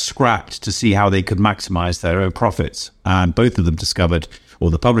scrapped to see how they could maximize their own profits, and both of them discovered,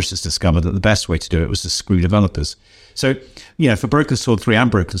 or the publishers discovered, that the best way to do it was to screw developers. So, for Broken Sword 3 and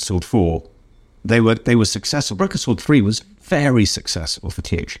Broken Sword 4, they were successful. Broken Sword 3 was very successful for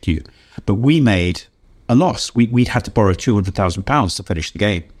THQ, but we made a loss. We'd had to borrow £200,000 to finish the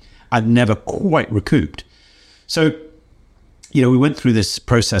game and never quite recouped. So, we went through this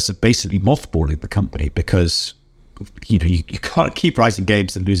process of basically mothballing the company because, you can't keep writing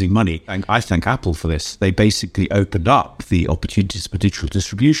games and losing money. And I thank Apple for this. They basically opened up the opportunities for digital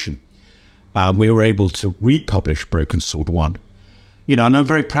distribution. We were able to republish Broken Sword 1. And I'm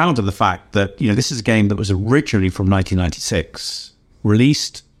very proud of the fact that, this is a game that was originally from 1996,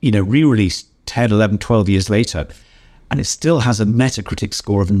 released, re-released 10, 11, 12 years later, and it still has a Metacritic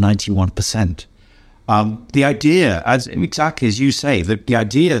score of 91%. The idea, exactly as you say, the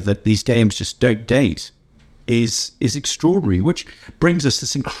idea that these games just don't date is extraordinary, which brings us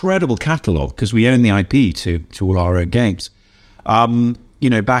this incredible catalogue because we own the IP to all our own games.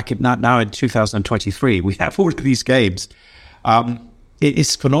 Back now in 2023, we have all of these games.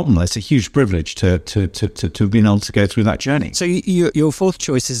 It's phenomenal. It's a huge privilege to have been able to go through that journey. So your fourth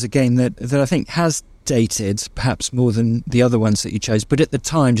choice is a game that I think has dated perhaps more than the other ones that you chose, but at the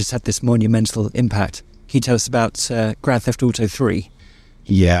time just had this monumental impact. Can you tell us about Grand Theft Auto 3?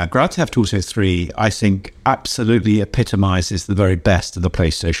 Yeah, Grand Theft Auto 3, I think, absolutely epitomizes the very best of the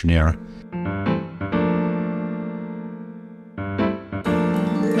PlayStation era.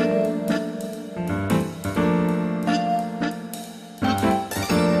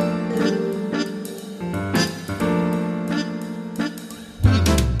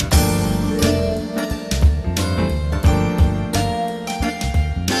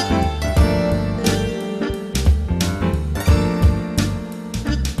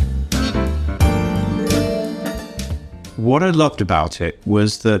 What I loved about it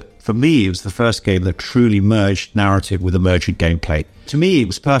was that, for me, it was the first game that truly merged narrative with emergent gameplay. To me, it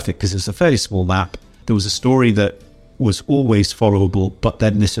was perfect because it was a fairly small map. There was a story that was always followable, but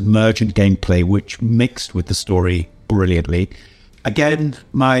then this emergent gameplay which mixed with the story brilliantly. Again,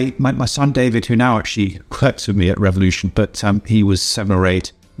 my son David, who now actually works with me at Revolution, but he was 7 or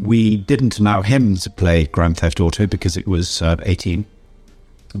 8, we didn't allow him to play Grand Theft Auto because it was 18.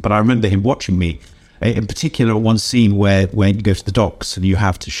 But I remember him watching me. In particular, one scene where you go to the docks and you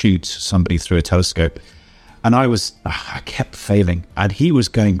have to shoot somebody through a telescope. And I kept failing. And he was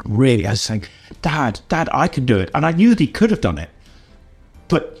going I was saying, Dad, I can do it. And I knew that he could have done it.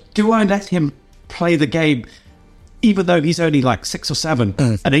 But do I let him play the game, even though he's only like 6 or 7,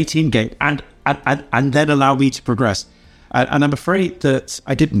 an 18 game, and then allow me to progress? And I'm afraid that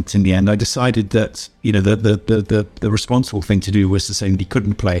I didn't in the end. I decided that, the responsible thing to do was to say that he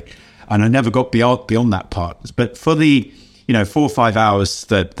couldn't play. And I never got beyond that part. But for the 4 or 5 hours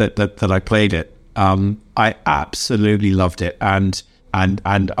that I played it, I absolutely loved it. And and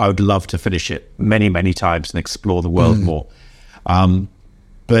I would love to finish it many, many times and explore the world more.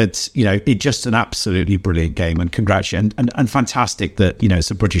 But, it's just an absolutely brilliant game, and congratulations, and fantastic that,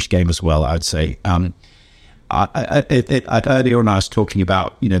 it's a British game as well, I would say. Earlier on, I was talking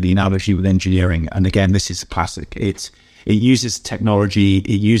about, the analogy with engineering, and again, this is a classic. It uses technology,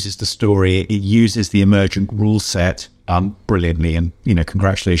 it uses the story, it uses the emergent rule set brilliantly, and,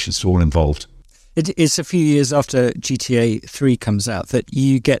 congratulations to all involved. It's a few years after GTA 3 comes out that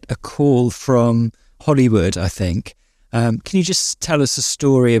you get a call from Hollywood, I think. Can you just tell us a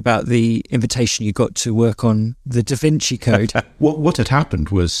story about the invitation you got to work on the Da Vinci Code? What had happened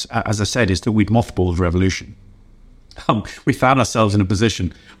was, as I said, is that we'd mothballed Revolution. We found ourselves in a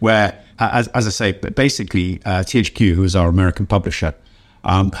position where, as I say, basically THQ, who was our American publisher,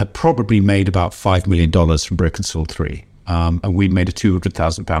 had probably made about $5 million from Broken Sword 3, and we made a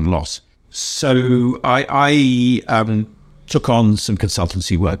 £200,000 loss. So I took on some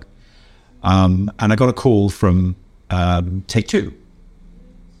consultancy work, and I got a call from Take-Two,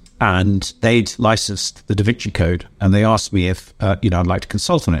 and they'd licensed the Da Vinci Code, and they asked me if I'd like to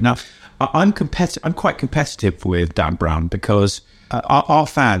consult on it. Now, I'm quite competitive with Dan Brown because our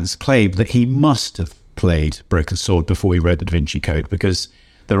fans claim that he must have played Broken Sword before he read the Da Vinci Code, because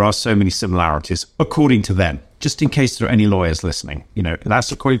there are so many similarities, according to them. Just in case there are any lawyers listening,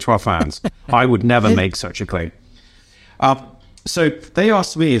 that's according to our fans. I would never make such a claim. So they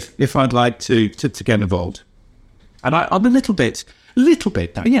asked me if I'd like to get involved. And I'm a little bit,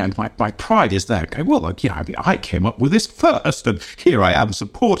 my pride is there. Okay, well, I came up with this first, and here I am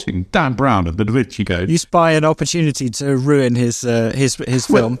supporting Dan Brown and the Da Vinci Code. You spy an opportunity to ruin his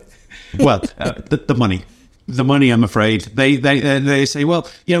film. The money. The money, I'm afraid. They say, well,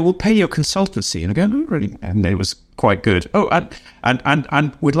 we'll pay your consultancy. And I go, no, really? And it was quite good. Oh,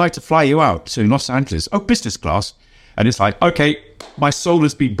 and we'd like to fly you out to Los Angeles. Oh, business class. And it's like, okay, my soul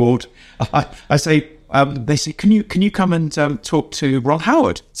has been bought. I say, they say, can you come and talk to Ron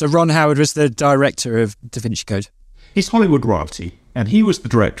Howard? So Ron Howard was the director of Da Vinci Code. He's Hollywood royalty, and he was the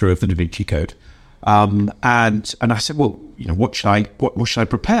director of the Da Vinci Code. And I said, well, what should I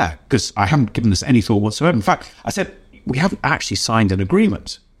prepare? Because I haven't given this any thought whatsoever. In fact, I said, we haven't actually signed an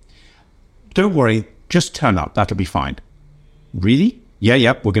agreement. Don't worry, just turn up. That'll be fine. Really?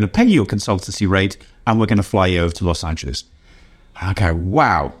 Yeah. We're going to pay you a consultancy rate, and we're going to fly you over to Los Angeles. I go,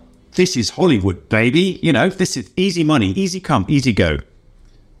 wow, this is Hollywood, baby. This is easy money, easy come, easy go.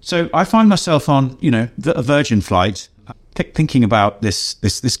 So I find myself on, a Virgin flight, thinking about this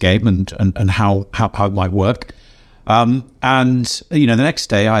game and how it might work. And the next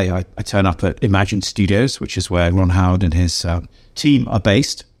day I turn up at Imagine Studios, which is where Ron Howard and his team are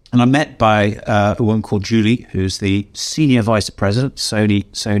based. And I'm met by a woman called Julie, who's the senior vice president,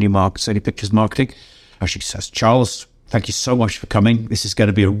 Sony Pictures Marketing. And she says, Charles, thank you so much for coming. This is going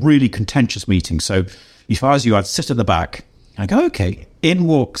to be a really contentious meeting. So if I was you, I'd sit at the back. I go, okay. In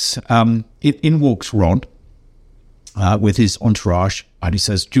walks Ron with his entourage, and he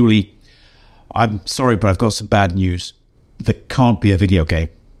says, Julie, I'm sorry, but I've got some bad news. There can't be a video game.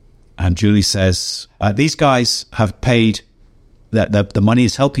 And Julie says, these guys have paid, that the money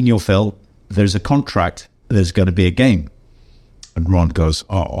is helping your film. There's a contract. There's going to be a game. And Ron goes,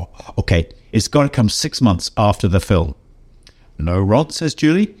 oh, okay. It's got to come 6 months after the film. No, Ron, says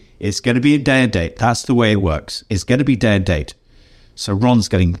Julie. It's going to be a day and date. That's the way it works. It's going to be day and date. So Ron's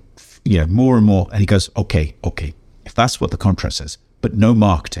getting, more and more. And he goes, okay. If that's what the contract says, but no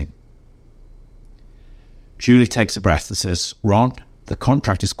marketing. Julie takes a breath and says, Ron, the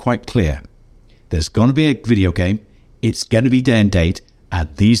contract is quite clear. There's going to be a video game. It's going to be day and date.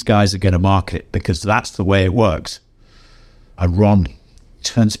 And these guys are going to market it because that's the way it works. And Ron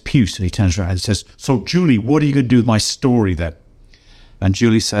turns puce and he turns around and says, so Julie, what are you going to do with my story then? And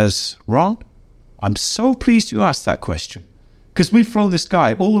Julie says, Ron, I'm so pleased you asked that question because we've flown this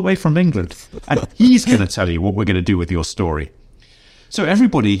guy all the way from England and he's going to tell you what we're going to do with your story. So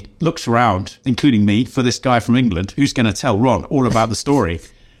everybody looks around, including me, for this guy from England who's going to tell Ron all about the story.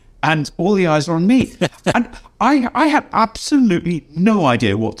 And all the eyes are on me. And I had absolutely no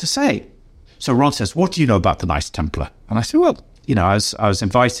idea what to say. So Ron says, what do you know about the Knights Templar? And I said, well, I was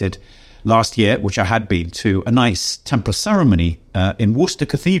invited last year, which I had been, to a Knights Templar ceremony in Worcester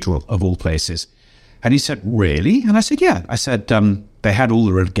Cathedral, of all places. And he said, really? And I said, yeah. I said, they had all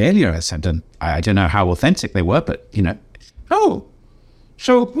the regalia. I said, and I don't know how authentic they were, but, Oh,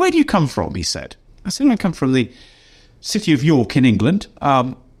 so where do you come from? He said. I said, I come from the city of York in England,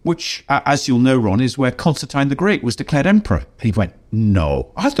 which, as you'll know, Ron, is where Constantine the Great was declared emperor. And he went,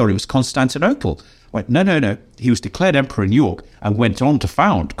 no, I thought it was Constantinople. I went, no. He was declared emperor in York and went on to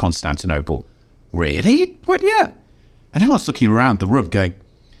found Constantinople. Really? Well, yeah. And I was looking around the room going,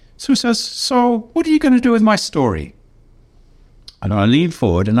 so he says, so what are you going to do with my story? And I lean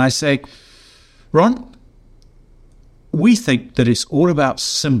forward and I say, Ron, we think that it's all about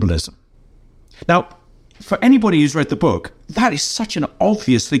symbolism. Now, for anybody who's read the book, that is such an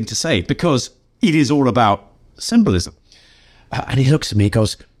obvious thing to say because it is all about symbolism. And he looks at me and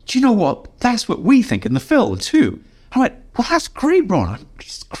goes, do you know what? That's what we think in the film too. I went, well, that's great, Ron.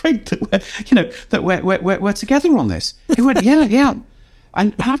 It's great that we're together on this. He went, yeah.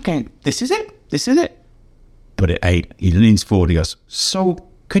 And I'm going, this is it. But it ain't. He leans forward, he goes, so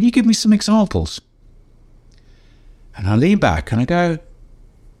can you give me some examples? And I lean back and I go,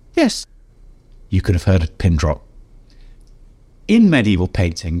 yes. You could have heard a pin drop. In medieval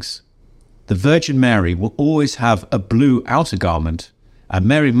paintings, the Virgin Mary will always have a blue outer garment and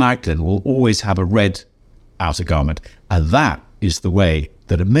Mary Magdalene will always have a red outer garment. And that is the way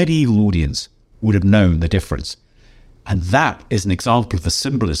that a medieval audience would have known the difference. And that is an example of the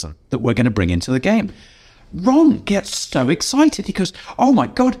symbolism that we're going to bring into the game. Ron gets so excited. He goes, oh my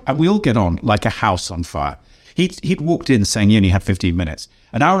God. And we all get on like a house on fire. He'd walked in saying he only had 15 minutes.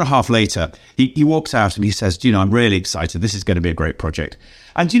 An hour and a half later, he walks out and he says, I'm really excited. This is going to be a great project.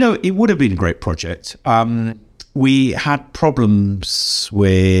 And, it would have been a great project. We had problems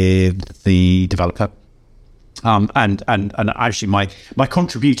with the developer. And actually my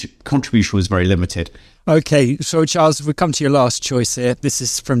contribution was very limited. Okay, so Charles, we come to your last choice here. This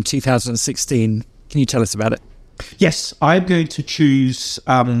is from 2016. Can you tell us about it? Yes, I'm going to choose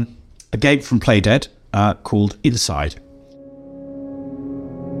a game from Playdead called Inside.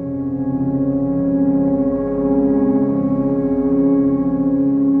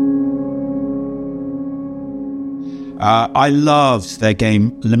 I loved their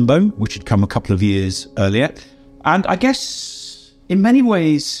game Limbo, which had come a couple of years earlier. And I guess in many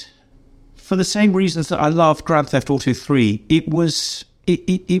ways, for the same reasons that I loved Grand Theft Auto 3, it was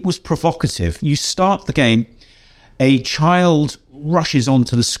provocative. You start the game, a child rushes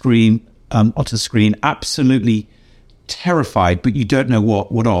onto the screen, absolutely terrified, but you don't know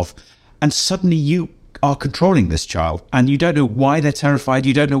what of. And suddenly you are controlling this child, and you don't know why they're terrified.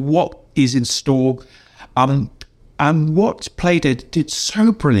 You don't know what is in store. And what Playdead did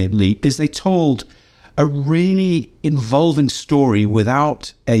so brilliantly is they told a really involving story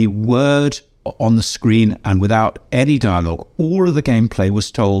without a word on the screen and without any dialogue. All of the gameplay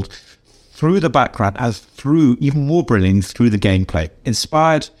was told through the background, as through, even more brilliant, through the gameplay.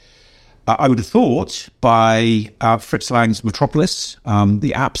 Inspired, I would have thought, by Fritz Lang's Metropolis,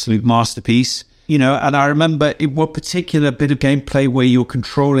 the absolute masterpiece. And I remember in one particular bit of gameplay where you're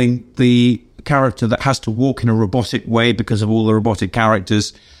controlling the character that has to walk in a robotic way because of all the robotic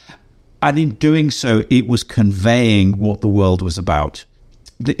characters. And in doing so, it was conveying what the world was about.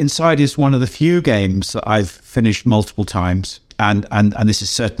 The Inside is one of the few games that I've finished multiple times. And this is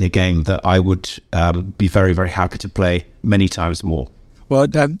certainly a game that I would be very, very happy to play many times more. Well,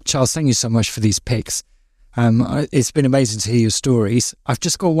 Charles, thank you so much for these picks. It's been amazing to hear your stories. I've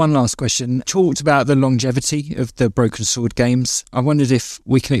just got one last question. Talked about the longevity of the Broken Sword games. I wondered if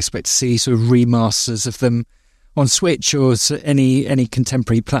we can expect to see sort of remasters of them on Switch or any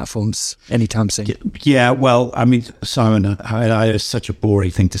contemporary platforms anytime soon. Yeah, well, I mean, Simon, it's such a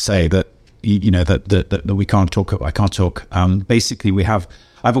boring thing to say that that we can't talk. I can't talk. Basically, I have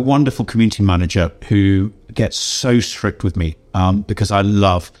a wonderful community manager who gets so strict with me because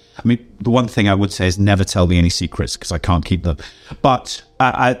the one thing I would say is never tell me any secrets because I can't keep them. But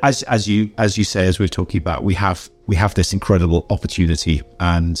as you say, as we're talking about, we have this incredible opportunity,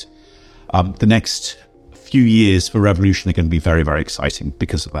 and the next few years for Revolution are going to be very, very exciting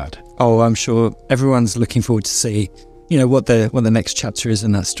because of that. Oh, I'm sure everyone's looking forward to see, what the next chapter is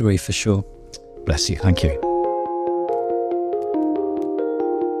in that story for sure. Bless you. Thank you.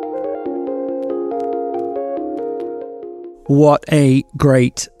 What a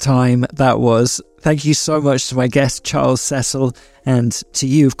great time that was. Thank you so much to my guest, Charles Cecil, and to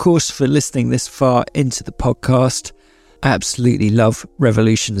you, of course, for listening this far into the podcast. I absolutely love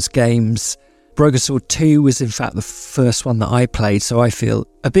Revolution's games. Broken Sword 2 was in fact the first one that I played, so I feel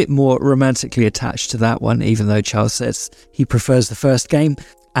a bit more romantically attached to that one, even though Charles says he prefers the first game.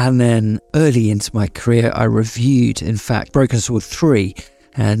 And then early into my career, I reviewed, in fact, Broken Sword 3.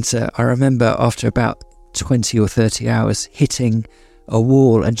 And I remember after about 20 or 30 hours hitting a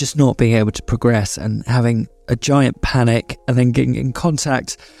wall and just not being able to progress and having a giant panic, and then getting in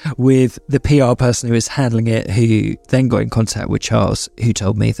contact with the PR person who was handling it, who then got in contact with Charles, who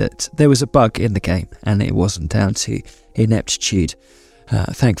told me that there was a bug in the game and it wasn't down to ineptitude,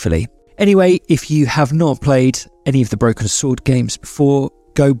 thankfully. Anyway, if you have not played any of the Broken Sword games before,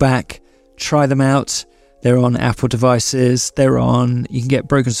 go back, try them out. They're on Apple devices. You can get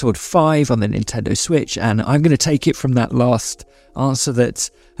Broken Sword 5 on the Nintendo Switch. And I'm going to take it from that last answer that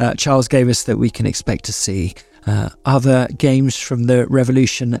Charles gave us that we can expect to see other games from the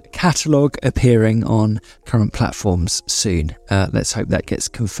Revolution catalogue appearing on current platforms soon. Let's hope that gets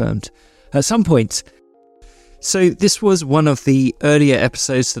confirmed at some point. So this was one of the earlier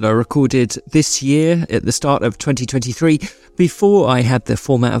episodes that I recorded this year at the start of 2023, before I had the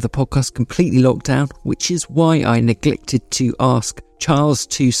format of the podcast completely locked down, which is why I neglected to ask Charles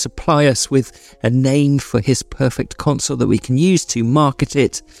to supply us with a name for his perfect console that we can use to market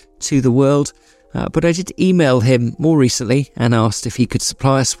it to the world. But I did email him more recently and asked if he could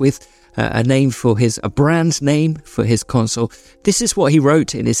supply us with a brand name for his console. This is what he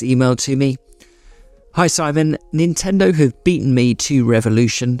wrote in his email to me. Hi Simon, Nintendo have beaten me to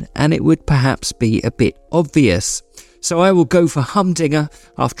Revolution, and it would perhaps be a bit obvious. So I will go for Humdinger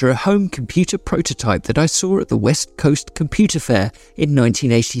after a home computer prototype that I saw at the West Coast Computer Fair in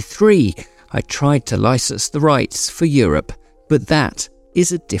 1983. I tried to license the rights for Europe, but that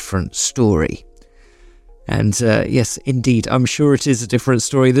is a different story. And yes, indeed, I'm sure it is a different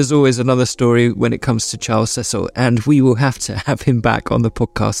story. There's always another story when it comes to Charles Cecil, and we will have to have him back on the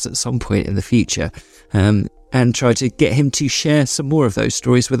podcast at some point in the future and try to get him to share some more of those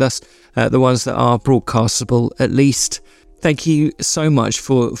stories with us, the ones that are broadcastable at least. Thank you so much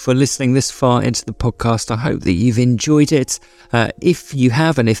for listening this far into the podcast. I hope that you've enjoyed it. If you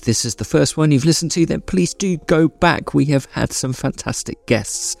have, and if this is the first one you've listened to, then please do go back. We have had some fantastic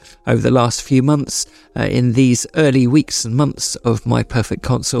guests over the last few months in these early weeks and months of My Perfect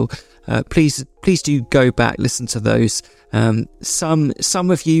Console. Please do go back, listen to those. Some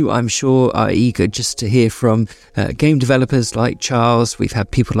of you, I'm sure, are eager just to hear from game developers like Charles. We've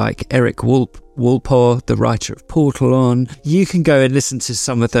had people like Eric Walpole, the writer of Portal, on. You can go and listen to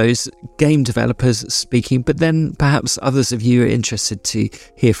some of those game developers speaking, but then perhaps others of you are interested to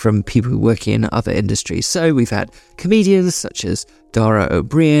hear from people working in other industries. So we've had comedians such as Dara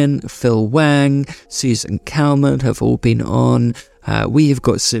O'Brien, Phil Wang, Susan Kalman have all been on. We have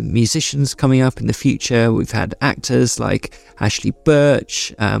got some musicians coming up in the future. We've had actors like Ashley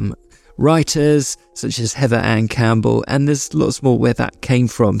Birch, writers such as Heather Ann Campbell, and there's lots more where that came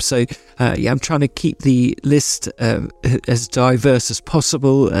from. So I'm trying to keep the list as diverse as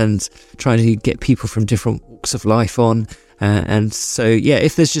possible and trying to get people from different walks of life on. And so,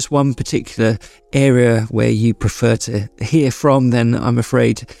 if there's just one particular area where you prefer to hear from, then I'm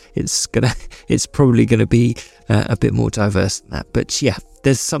afraid it's probably going to be a bit more diverse than that. But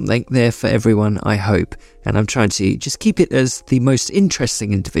there's something there for everyone, I hope. And I'm trying to just keep it as the most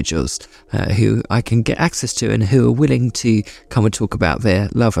interesting individuals who I can get access to and who are willing to come and talk about their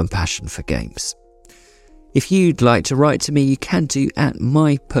love and passion for games. If you'd like to write to me, you can do at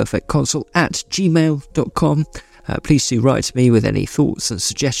myperfectconsole@gmail.com. Please do write to me with any thoughts and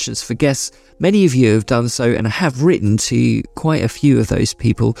suggestions for guests. Many of you have done so and have written to quite a few of those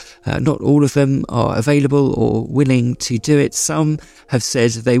people. Not all of them are available or willing to do it. Some have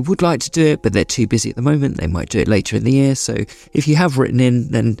said they would like to do it, but they're too busy at the moment. They might do it later in the year. So if you have written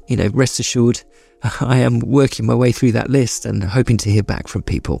in, then rest assured I am working my way through that list and hoping to hear back from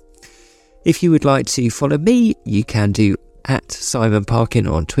people. If you would like to follow me, you can do at Simon Parkin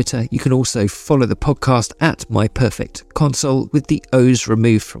on Twitter. You can also follow the podcast at My Perfect Console with the O's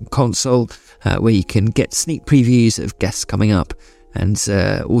removed from console, where you can get sneak previews of guests coming up, and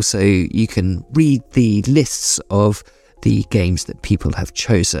also you can read the lists of the games that people have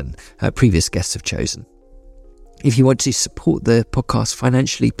chosen, previous guests have chosen. If you want to support the podcast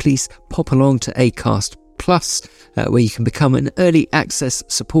financially, please pop along to Acast Plus, where you can become an early access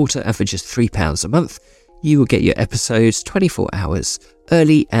supporter, and for just £3 a month you will get your episodes 24 hours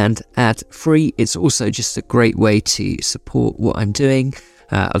early and ad-free. It's also just a great way to support what I'm doing.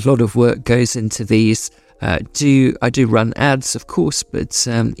 A lot of work goes into these. I do run ads, of course, but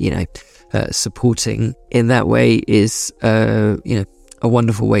supporting in that way is a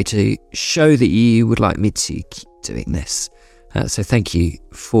wonderful way to show that you would like me to keep doing this. So thank you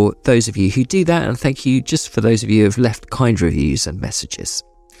for those of you who do that, and thank you just for those of you who have left kind reviews and messages.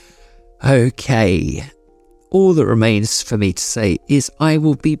 Okay. All that remains for me to say is I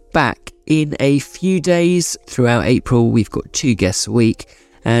will be back in a few days throughout April. We've got 2 guests a week,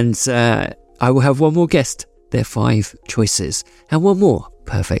 and I will have one more guest, their 5 choices, and one more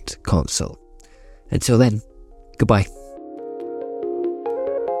perfect console. Until then, goodbye.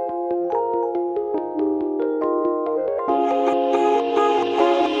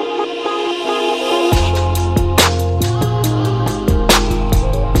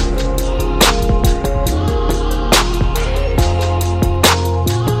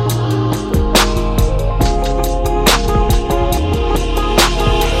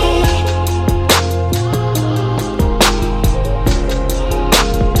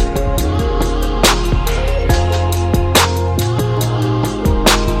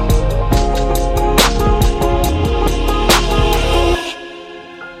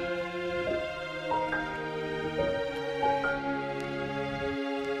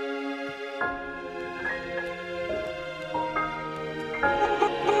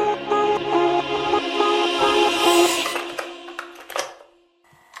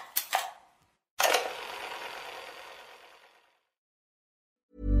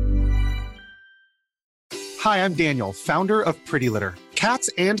 Hi, I'm Daniel, founder of Pretty Litter. Cats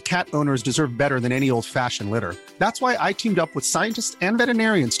and cat owners deserve better than any old-fashioned litter. That's why I teamed up with scientists and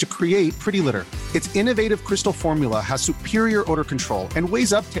veterinarians to create Pretty Litter. Its innovative crystal formula has superior odor control and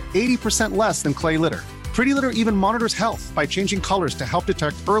weighs up to 80% less than clay litter. Pretty Litter even monitors health by changing colors to help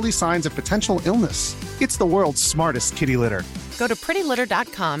detect early signs of potential illness. It's the world's smartest kitty litter. Go to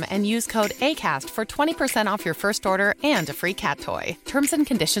prettylitter.com and use code ACAST for 20% off your first order and a free cat toy. Terms and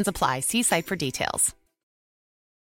conditions apply. See site for details.